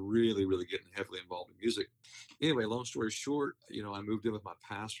 when I was really getting heavily involved in music. Anyway, long story short, I moved in with my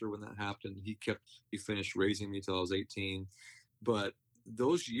pastor when that happened. He finished raising me till I was 18. But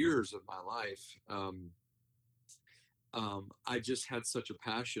those years of my life, I just had such a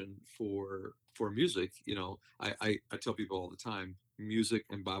passion for music. I tell people all the time, music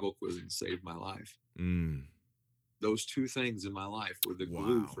and Bible quizzing saved my life. Mm. Those two things in my life were the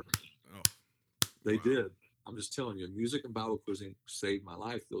glue Wow. for me. Oh, They wow. did. I'm just telling you, music and Bible quizzing saved my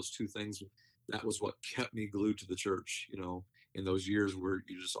life. Those two things, that was what kept me glued to the church. In those years where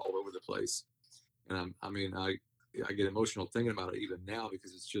you're just all over the place. And I get emotional thinking about it even now,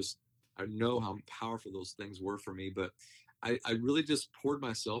 because it's just, I know how powerful those things were for me. But I really just poured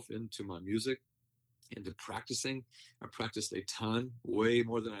myself into my music, into practicing. I practiced a ton, way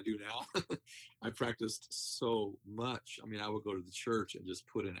more than I do now. I practiced so much. I mean, I would go to the church and just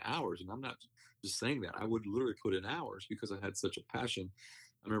put in hours. And I'm not just saying that. I would literally put in hours because I had such a passion.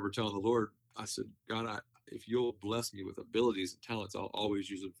 I remember telling the Lord, I said, God, if you'll bless me with abilities and talents, I'll always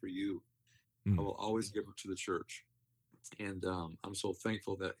use them for you. I Mm. will always give them to the church. And I'm so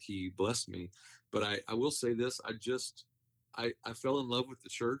thankful that He blessed me. But I will say this: I fell in love with the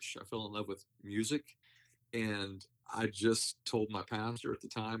church. I fell in love with music, and I just told my pastor at the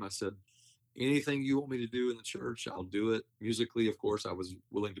time, I said, anything you want me to do in the church, I'll do it. Musically, of course, I was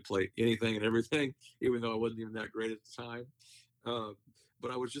willing to play anything and everything, even though I wasn't even that great at the time. Uh, but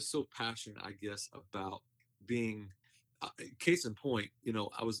I was just so passionate, I guess, about being. Case in point,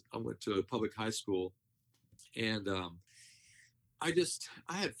 I went to a public high school, and I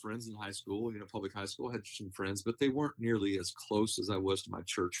had friends in high school, public high school. I had some friends, but they weren't nearly as close as I was to my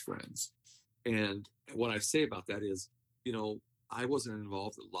church friends. And what I say about that is, you know, I wasn't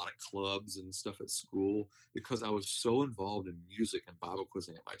involved in a lot of clubs and stuff at school because I was so involved in music and Bible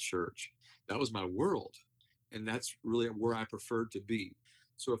quizzing at my church. That was my world. And that's really where I preferred to be.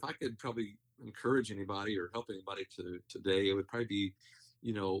 So if I could probably encourage anybody or help anybody today, it would probably be,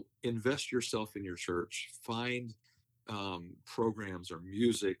 invest yourself in your church. Find programs or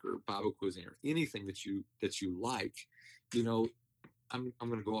music or Bible quizzing or anything that you like. You know, I'm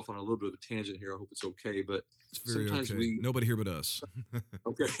going to go off on a little bit of a tangent here. I hope it's okay, but It's very sometimes okay. we Nobody here but us.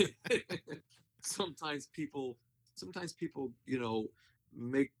 okay. sometimes people sometimes people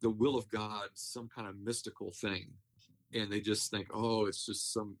make the will of God some kind of mystical thing, and they just think, oh, it's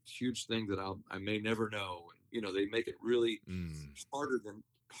just some huge thing that I may never know. And they make it really Mm.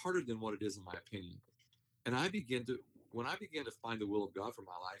 harder than what it is, in my opinion. And when I began to find the will of God for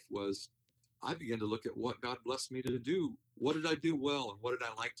my life, was I began to look at what God blessed me to do. What did I do well, and what did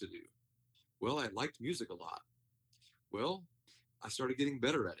I like to do? Well, I liked music a lot. Well, I started getting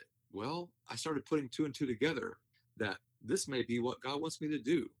better at it. Well, I started putting two and two together, that this may be what God wants me to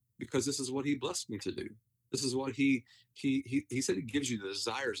do, because this is what He blessed me to do. This is what He said. He gives you the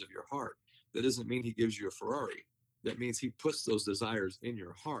desires of your heart. That doesn't mean He gives you a Ferrari. That means He puts those desires in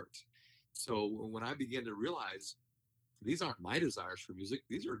your heart. So when I began to realize these aren't my desires for music,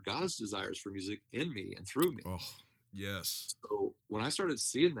 these are God's desires for music in me and through me. Oh, yes. So when I started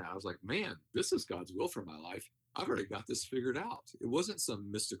seeing that, I was like, man, this is God's will for my life. I've already got this figured out. It wasn't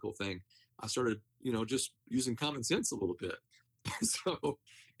some mystical thing. I started, just using common sense a little bit. So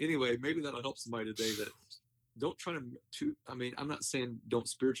anyway, maybe that'll help somebody today, that don't try I mean, I'm not saying don't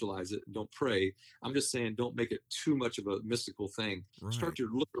spiritualize it, don't pray. I'm just saying don't make it too much of a mystical thing. Start Right. to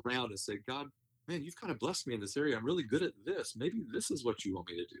look around and say, God, man, you've kind of blessed me in this area. I'm really good at this. Maybe this is what you want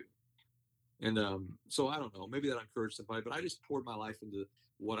me to do. And so I don't know, maybe that encouraged somebody, but I just poured my life into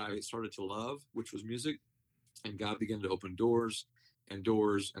what I started to love, which was music. And God began to open doors and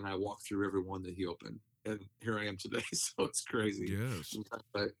doors, and I walked through every one that He opened. And here I am today. So it's crazy. Yes. Sometimes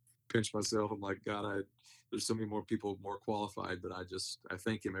I pinch myself. I'm like, God, there's so many more people more qualified, but I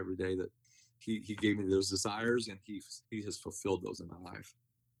thank Him every day that He gave me those desires, and He has fulfilled those in my life.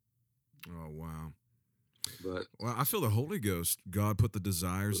 Oh, wow. But Well, I feel the Holy Ghost, God put the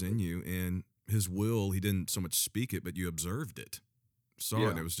desires in you, and his will, he didn't so much speak it, but you observed it, saw it,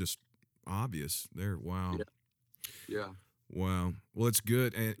 and Yeah, it was just obvious there. Wow. yeah, yeah. Wow. Well, it's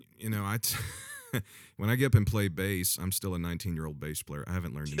good. And, when I get up and play bass, I'm still a 19-year-old bass player. I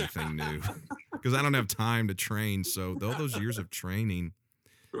haven't learned anything new because I don't have time to train. So, all those years of training.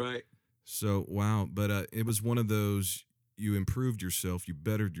 Right. So, wow. But it was one of those, you improved yourself, you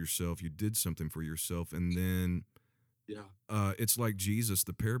bettered yourself, you did something for yourself. And then Yeah. it's like Jesus,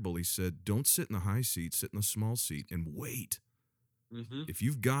 the parable, he said, don't sit in the high seat, sit in the small seat and wait. Mm-hmm. If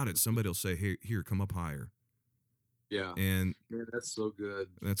you've got it, somebody will say, hey, here, come up higher. Yeah. And Man, that's so good.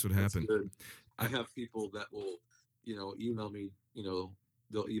 that's what That's happened. good. I I, have people that will, email me,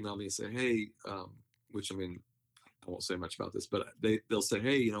 they'll email me and say, hey, which I mean, I won't say much about this, but they'll say,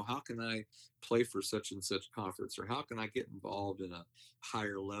 hey, how can I play for such and such conference, or how can I get involved in a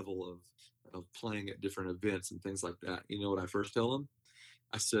higher level of playing at different events and things like that? You know what I first tell them?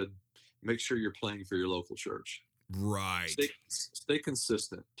 I said, make sure you're playing for your local church. Stay right. stay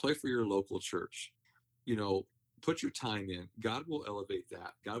consistent. Play for your local church. You know, put your time in. God will elevate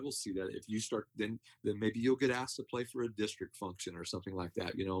that. God will see that. If you start, then maybe you'll get asked to play for a district function or something like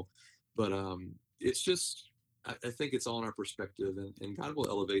that. But it's just I think it's all in our perspective, and God will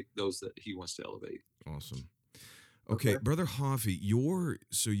elevate those that He wants to elevate. Awesome. Okay, Okay. Brother Hoffy, you were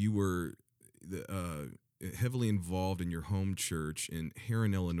heavily involved in your home church in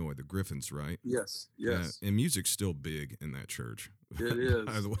Heron, Illinois, the Griffins, right? Yes. Yeah, Yes. and music's still big in that church, It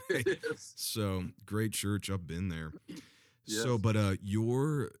by is. the way. It is. So great church, I've been there. So, Yes. but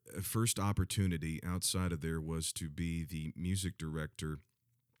your first opportunity outside of there was to be the music director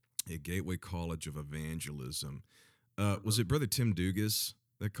at Gateway College of Evangelism. Was Uh-huh. it Brother Tim Dugas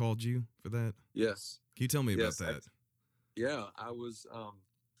that called you for that? Yes. Can you tell me about Yes. that? Yeah.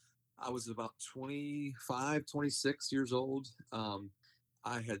 I was about 25, 26 years old.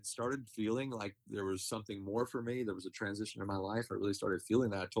 I had started feeling like there was something more for me. There was a transition in my life. I really started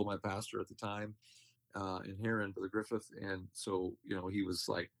feeling that. I told my pastor at the time in Heron, Brother Griffith, and so he was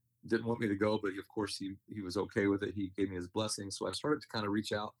like, didn't want me to go, but of course he was okay with it. He gave me his blessing, so I started to kind of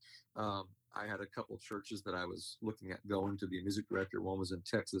reach out. I had a couple churches that I was looking at going to be a music director. One was in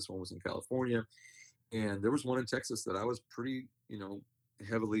Texas, one was in California, and there was one in Texas that I was pretty,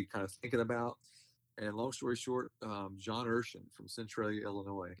 heavily kind of thinking about. And long story short, John Urshan from Centralia,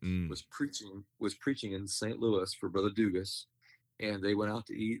 Illinois, Mm, was preaching in St. Louis for Brother Dugas, and they went out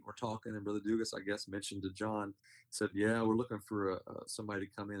to eat. We're talking, and Brother Dugas, I guess, mentioned to John, said, "Yeah, we're looking for somebody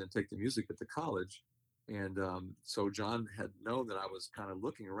to come in and take the music at the college." And so John had known that I was kind of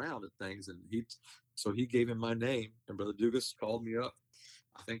looking around at things, and he gave him my name, and Brother Dugas called me up.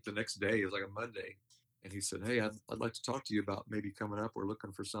 I think the next day, it was like a Monday, and he said, "Hey, I'd like to talk to you about maybe coming up. We're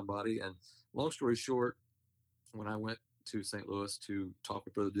looking for somebody." And long story short, when I went to St. Louis to talk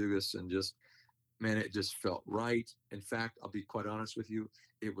with Brother Dugas, and just, man, it just felt right. In fact, I'll be quite honest with you,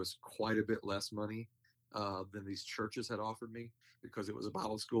 it was quite a bit less money than these churches had offered me, because it was a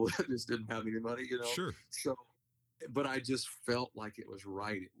Bible school that just didn't have any money. sure. So, but I just felt like it was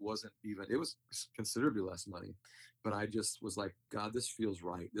right. It was considerably less money, but I just was like, God, this feels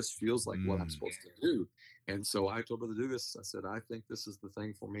right. This feels like what I'm Mm, supposed to do. And so I told Brother Dugas, I said, I think this is the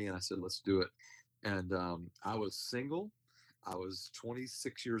thing for me. And I said, let's do it. And I was single. I was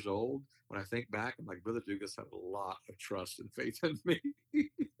 26 years old. When I think back, I'm like, Brother Dugas had a lot of trust and faith in me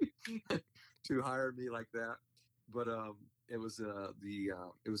to hire me like that. But it was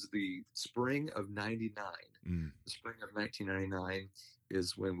the spring of '99. mm. The spring of 1999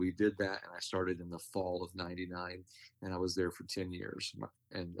 is when we did that, and I started in the fall of '99, and I was there for 10 years,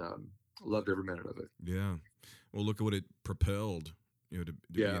 and loved every minute of it. Yeah. Well, look at what it propelled, to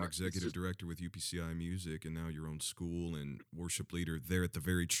be an Yeah, it's executive just director with UPCI Music and now your own school and worship leader there at the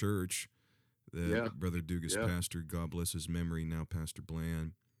very church that yeah, Brother Dugas yeah, pastored. God bless his memory, now Pastor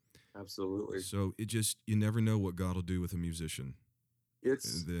Bland. absolutely. So you never know what God will do with a musician.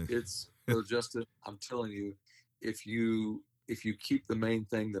 It's The, it's Brother Justin. I'm telling you, if you keep the main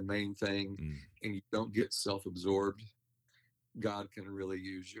thing, mm, and you don't get self-absorbed, God can really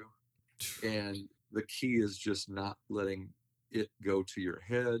use you. And the key is just not letting it go to your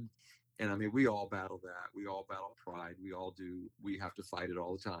head. And I mean, we all battle that. We all battle pride. We all do. We have to fight it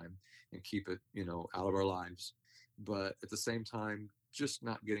all the time and keep it, out of our lives. But at the same time, just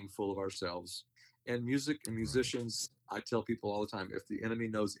not getting full of ourselves. And music and right. musicians, I tell people all the time, if the enemy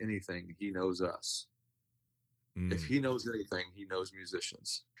knows anything, he knows us. If Mm, he knows anything, he knows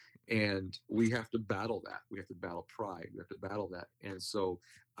musicians. And we have to battle that. We have to battle pride. We have to battle that. And so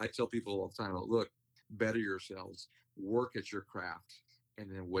I tell people all the time, look, better yourselves, work at your craft, and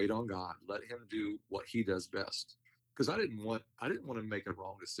then wait on God. Let him do what he does best. because I didn't want to make a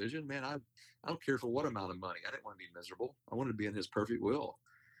wrong decision, man. I don't care for what amount of money. I didn't want to be miserable. I wanted to be in His perfect will.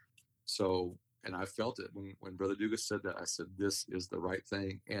 So, and I felt it when Brother Dugas said that. I said, this is the right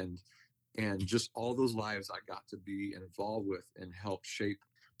thing. And just all those lives I got to be involved with and help shape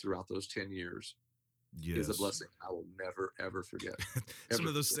throughout those 10 years is a Yes. blessing I will never, ever forget. Some Ever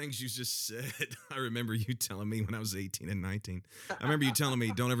of those forget. things you just said, I remember you telling me when I was 18 and 19. I remember you telling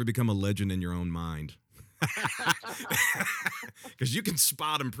me, don't ever become a legend in your own mind. Because you can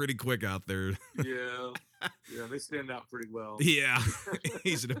spot them pretty quick out there. Yeah. Yeah. They stand out pretty well. Yeah.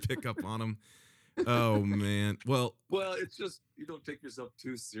 Easy to pick up on them. Oh, man. Well, Well, it's just, you don't take yourself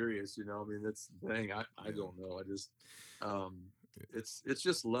too serious, you know. I mean, that's the thing. I Yeah. don't know. I just, um, it's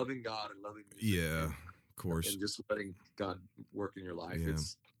just loving God and loving music. yeah, of course. And just letting God work in your life. Yeah.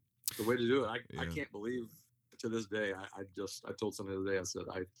 It's the way to do it. I Yeah. can't believe to this day. I told somebody the other day. I said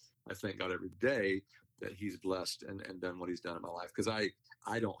I thank God every day that He's blessed and done what He's done in my life, because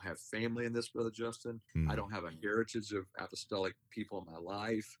I don't have family in this, Brother Justin. I don't have a heritage of apostolic people in my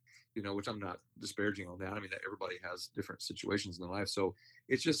life, you know, which I'm not disparaging on that. I mean, everybody has different situations in their life, so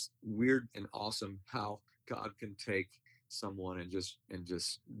it's just weird and awesome how God can take someone and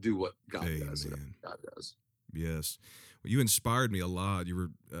just do what God does. You know, Amen. God does. Yes. Well, you inspired me a lot. You were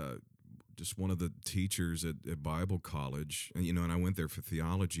just one of the teachers at Bible college, and and I went there for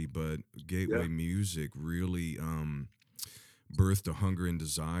theology, but Gateway Yeah. Music really birthed a hunger and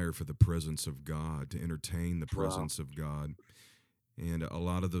desire for the presence of God, to entertain the Wow. presence of God. And a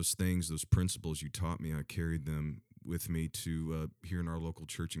lot of those things, those principles you taught me, I carried them with me to here in our local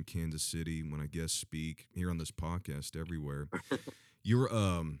church in Kansas City, when I guest speak, here on this podcast, everywhere.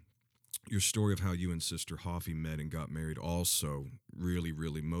 Your story of how you and Sister Hoffy met and got married also really,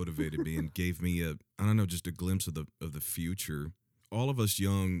 really motivated me and gave me just a glimpse of the future. All of us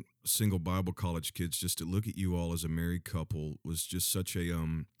young single Bible college kids, just to look at you all as a married couple was just such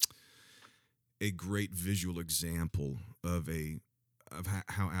a great visual example of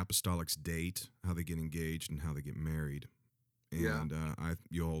how apostolics date, how they get engaged, and how they get married. Yeah. And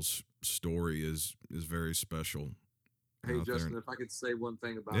y'all's story is very special. Hey, out there. Justin, if I could say one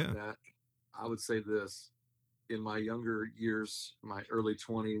thing about Yeah. that, I would say this. In my younger years, my early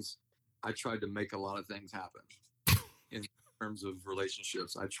 20s, I tried to make a lot of things happen in terms of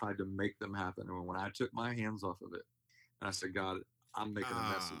relationships. I tried to make them happen. And when I took my hands off of it, and I said, God, I'm making a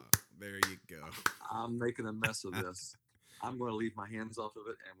mess of it. There you go. I'm making a mess of this. I'm going to leave my hands off of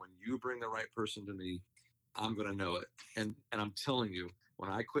it. And when you bring the right person to me, I'm going to know it. And I'm telling you, when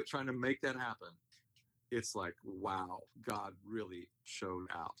I quit trying to make that happen, it's like, wow, God really showed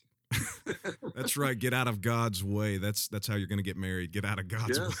out. That's right. Get out of God's way. That's how you're going to get married. Get out of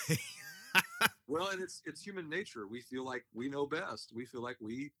God's Yes. way. Well, and it's human nature. We feel like we know best. We feel like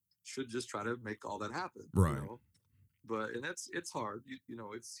we should just try to make all that happen. Right. You know? But and it's hard. You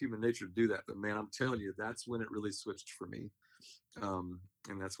know, it's human nature to do that. But man, I'm telling you, that's when it really switched for me. And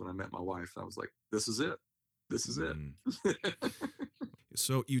that's when I met my wife. I was like, this is it. This is it.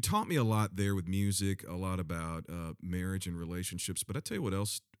 So you taught me a lot there with music, a lot about marriage and relationships. But I tell you what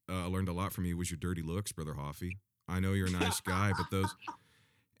else I learned a lot from you was your dirty looks, Brother Hoffy. I know you're a nice guy, but those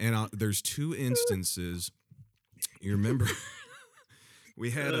and there's two instances. You remember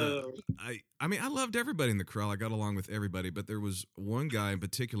we had I mean, I loved everybody in the crowd. I got along with everybody, but there was one guy in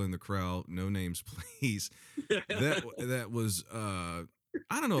particular in the crowd, no names, please. That was I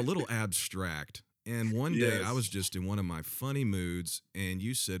don't know, a little abstract. And one day I Yes. was just in one of my funny moods, and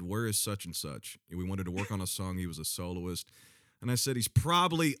you said, "Where is such and such?" And we wanted to work on a song. He was a soloist. And I said, "He's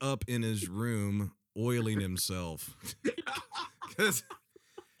probably up in his room oiling himself."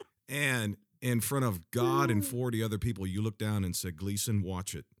 And in front of God and 40 other people, you looked down and said, "Gleason,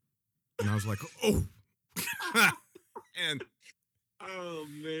 watch it." And I was like, "Oh." and Oh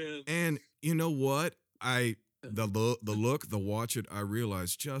man. and you know what? The look, the watch it, I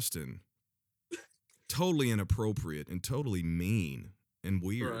realized, Justin, totally inappropriate and totally mean and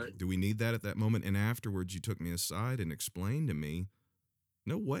weird. Right. Do we need that at that moment? And afterwards, you took me aside and explained to me,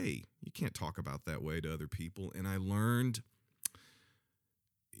 no way. You can't talk about that way to other people. And I learned,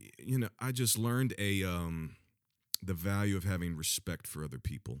 I just learned the value of having respect for other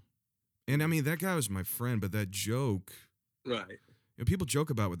people. And I mean, that guy was my friend, but that joke, Right. people joke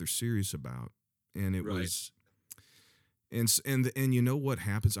about what they're serious about. And it Right. was... And you know what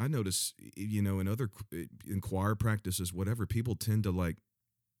happens? I notice, in choir practices, whatever, people tend to like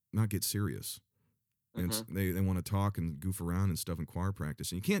not get serious, and they want to talk and goof around and stuff in choir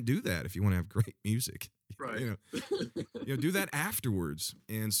practice. And you can't do that if you want to have great music. Right. Do that afterwards.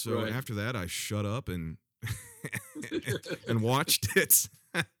 And so after that, I shut up and and watched it.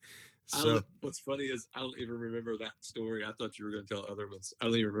 So What's funny is I don't even remember that story. I thought you were going to tell other ones. I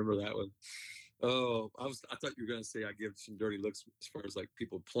don't even remember that one. Oh, I thought you were going to say I give some dirty looks as far as like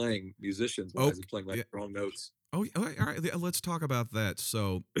people playing musicians oh wise and playing like yeah. wrong notes. Oh, all right. Let's talk about that.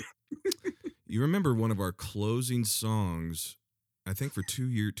 So you remember one of our closing songs, I think for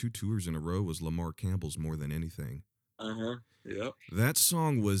 2 tours in a row, was Lamar Campbell's More Than Anything. Uh-huh. Yep. That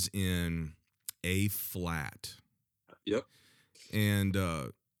song was in A flat. Yep. And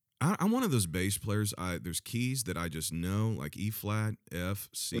I'm one of those bass players. There's keys that I just know, like E flat, F,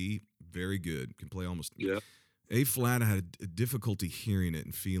 C, very good. Can play almost. Yeah. A flat, I had a difficulty hearing it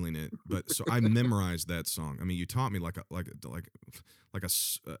and feeling it, but so I memorized that song. I mean, you taught me like a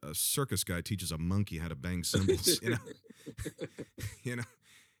circus guy teaches a monkey how to bang cymbals, you know.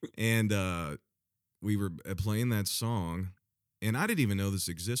 And we were playing that song, and I didn't even know this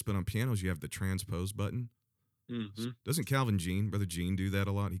exists. But on pianos, you have the transpose button. Mm-hmm. Doesn't Brother Gene, do that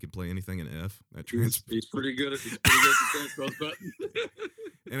a lot? He can play anything in F. He's pretty good at the transpose button.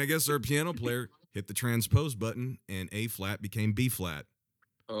 And I guess our piano player hit the transpose button, and A flat became B flat.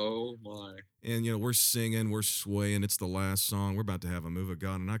 Oh my! And we're singing, we're swaying. It's the last song. We're about to have a move of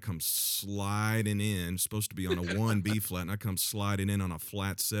God, and I come sliding in. Supposed to be on a 1 B flat, and I come sliding in on a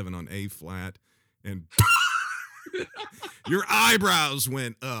flat 7 on A flat, and your eyebrows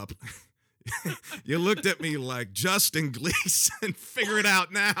went up. You looked at me like Justin Gleason. Figure it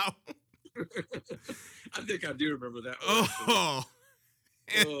out now. I think I do remember that. Oh.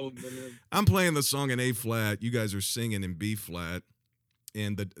 Oh man! I'm playing the song in A flat. You guys are singing in B flat,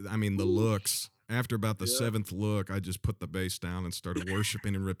 and the looks. After about the 7th look, I just put the bass down and started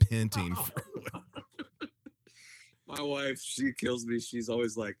worshiping and repenting. My wife, she kills me. She's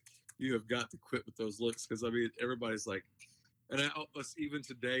always like, "You have got to quit with those looks," because I mean, everybody's like, and even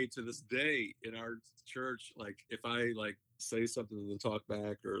today, to this day, in our church, like if I like say something in the talk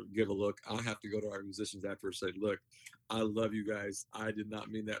back or give a look, I'll have to go to our musicians after and say, "Look, I love you guys. I did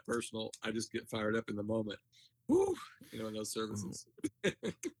not mean that personal. I just get fired up in the moment." Woo, in those services.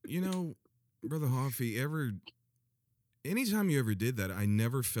 Brother Hoffy, anytime you ever did that, I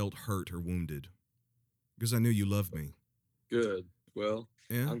never felt hurt or wounded because I knew you loved me. Good. Well,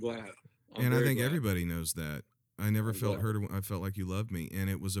 yeah. I'm glad. And I think everybody knows that. I never felt hurt. I felt like you loved me. And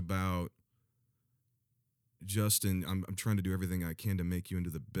it was about, Justin, I'm trying to do everything I can to make you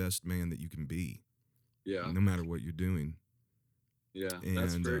into the best man that you can be. Yeah. No matter what you're doing. Yeah. And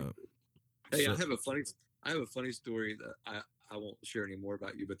that's very hey, I have a funny story that I won't share any more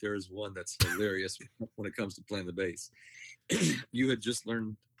about you, but there is one that's hilarious when it comes to playing the bass. You had just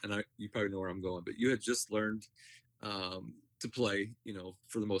learned, and you probably know where I'm going, but you had just learned to play,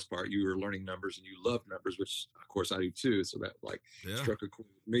 for the most part. You were learning numbers and you love numbers, which of course I do too. So that struck a chord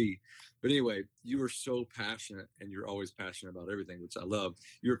with me. But anyway, you were so passionate, and you're always passionate about everything, which I love.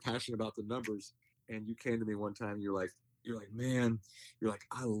 You were passionate about the numbers, and you came to me one time. You're like, man,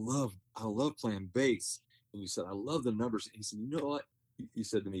 I love playing bass. And you said, I love the numbers. And he said, you know what? You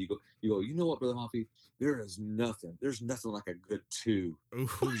said to me, you go, you know what, Brother Hoffy? There's nothing like a good 2.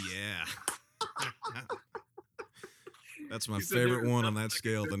 Oh yeah. That's my favorite one on that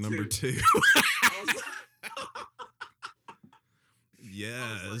scale, the number 2.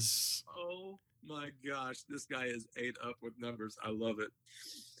 Yes. Like, oh my gosh, this guy is ate up with numbers. I love it.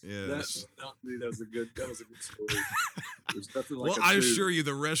 Yes. That was a good story. There's nothing like I assure you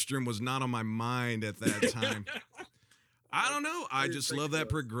the restroom was not on my mind at that time. I don't know. I just love that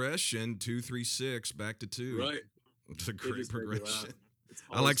progression. 2, 3, 6, back to 2. Right. It's a great progression.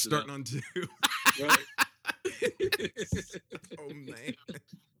 I like starting on 2. Right. Oh man.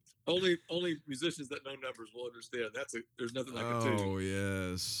 Only musicians that know numbers will understand. There's nothing like a 2. Oh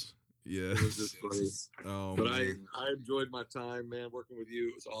yes. Yes. It was just funny. Oh, but I enjoyed my time, man, working with you.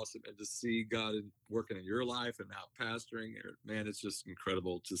 It was awesome. And to see God working in your life and now pastoring, man, it's just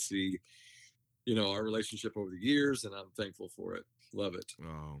incredible to see, our relationship over the years, and I'm thankful for it. Love it.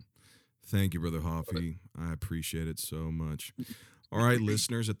 Oh, thank you, Brother Hoffy. I appreciate it so much. All right,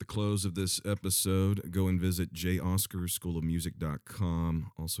 listeners, at the close of this episode, go and visit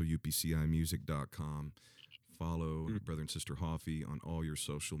joscarschoolofmusic.com, also upcimusic.com. Follow Brother and Sister Hoffy on all your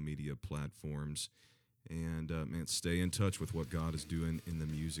social media platforms. And, man, stay in touch with what God is doing in the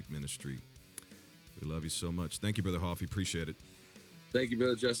music ministry. We love you so much. Thank you, Brother Hoffy. Appreciate it. Thank you,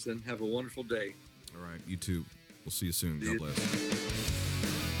 Brother Justin. Have a wonderful day. All right, you too. We'll see you soon. God bless.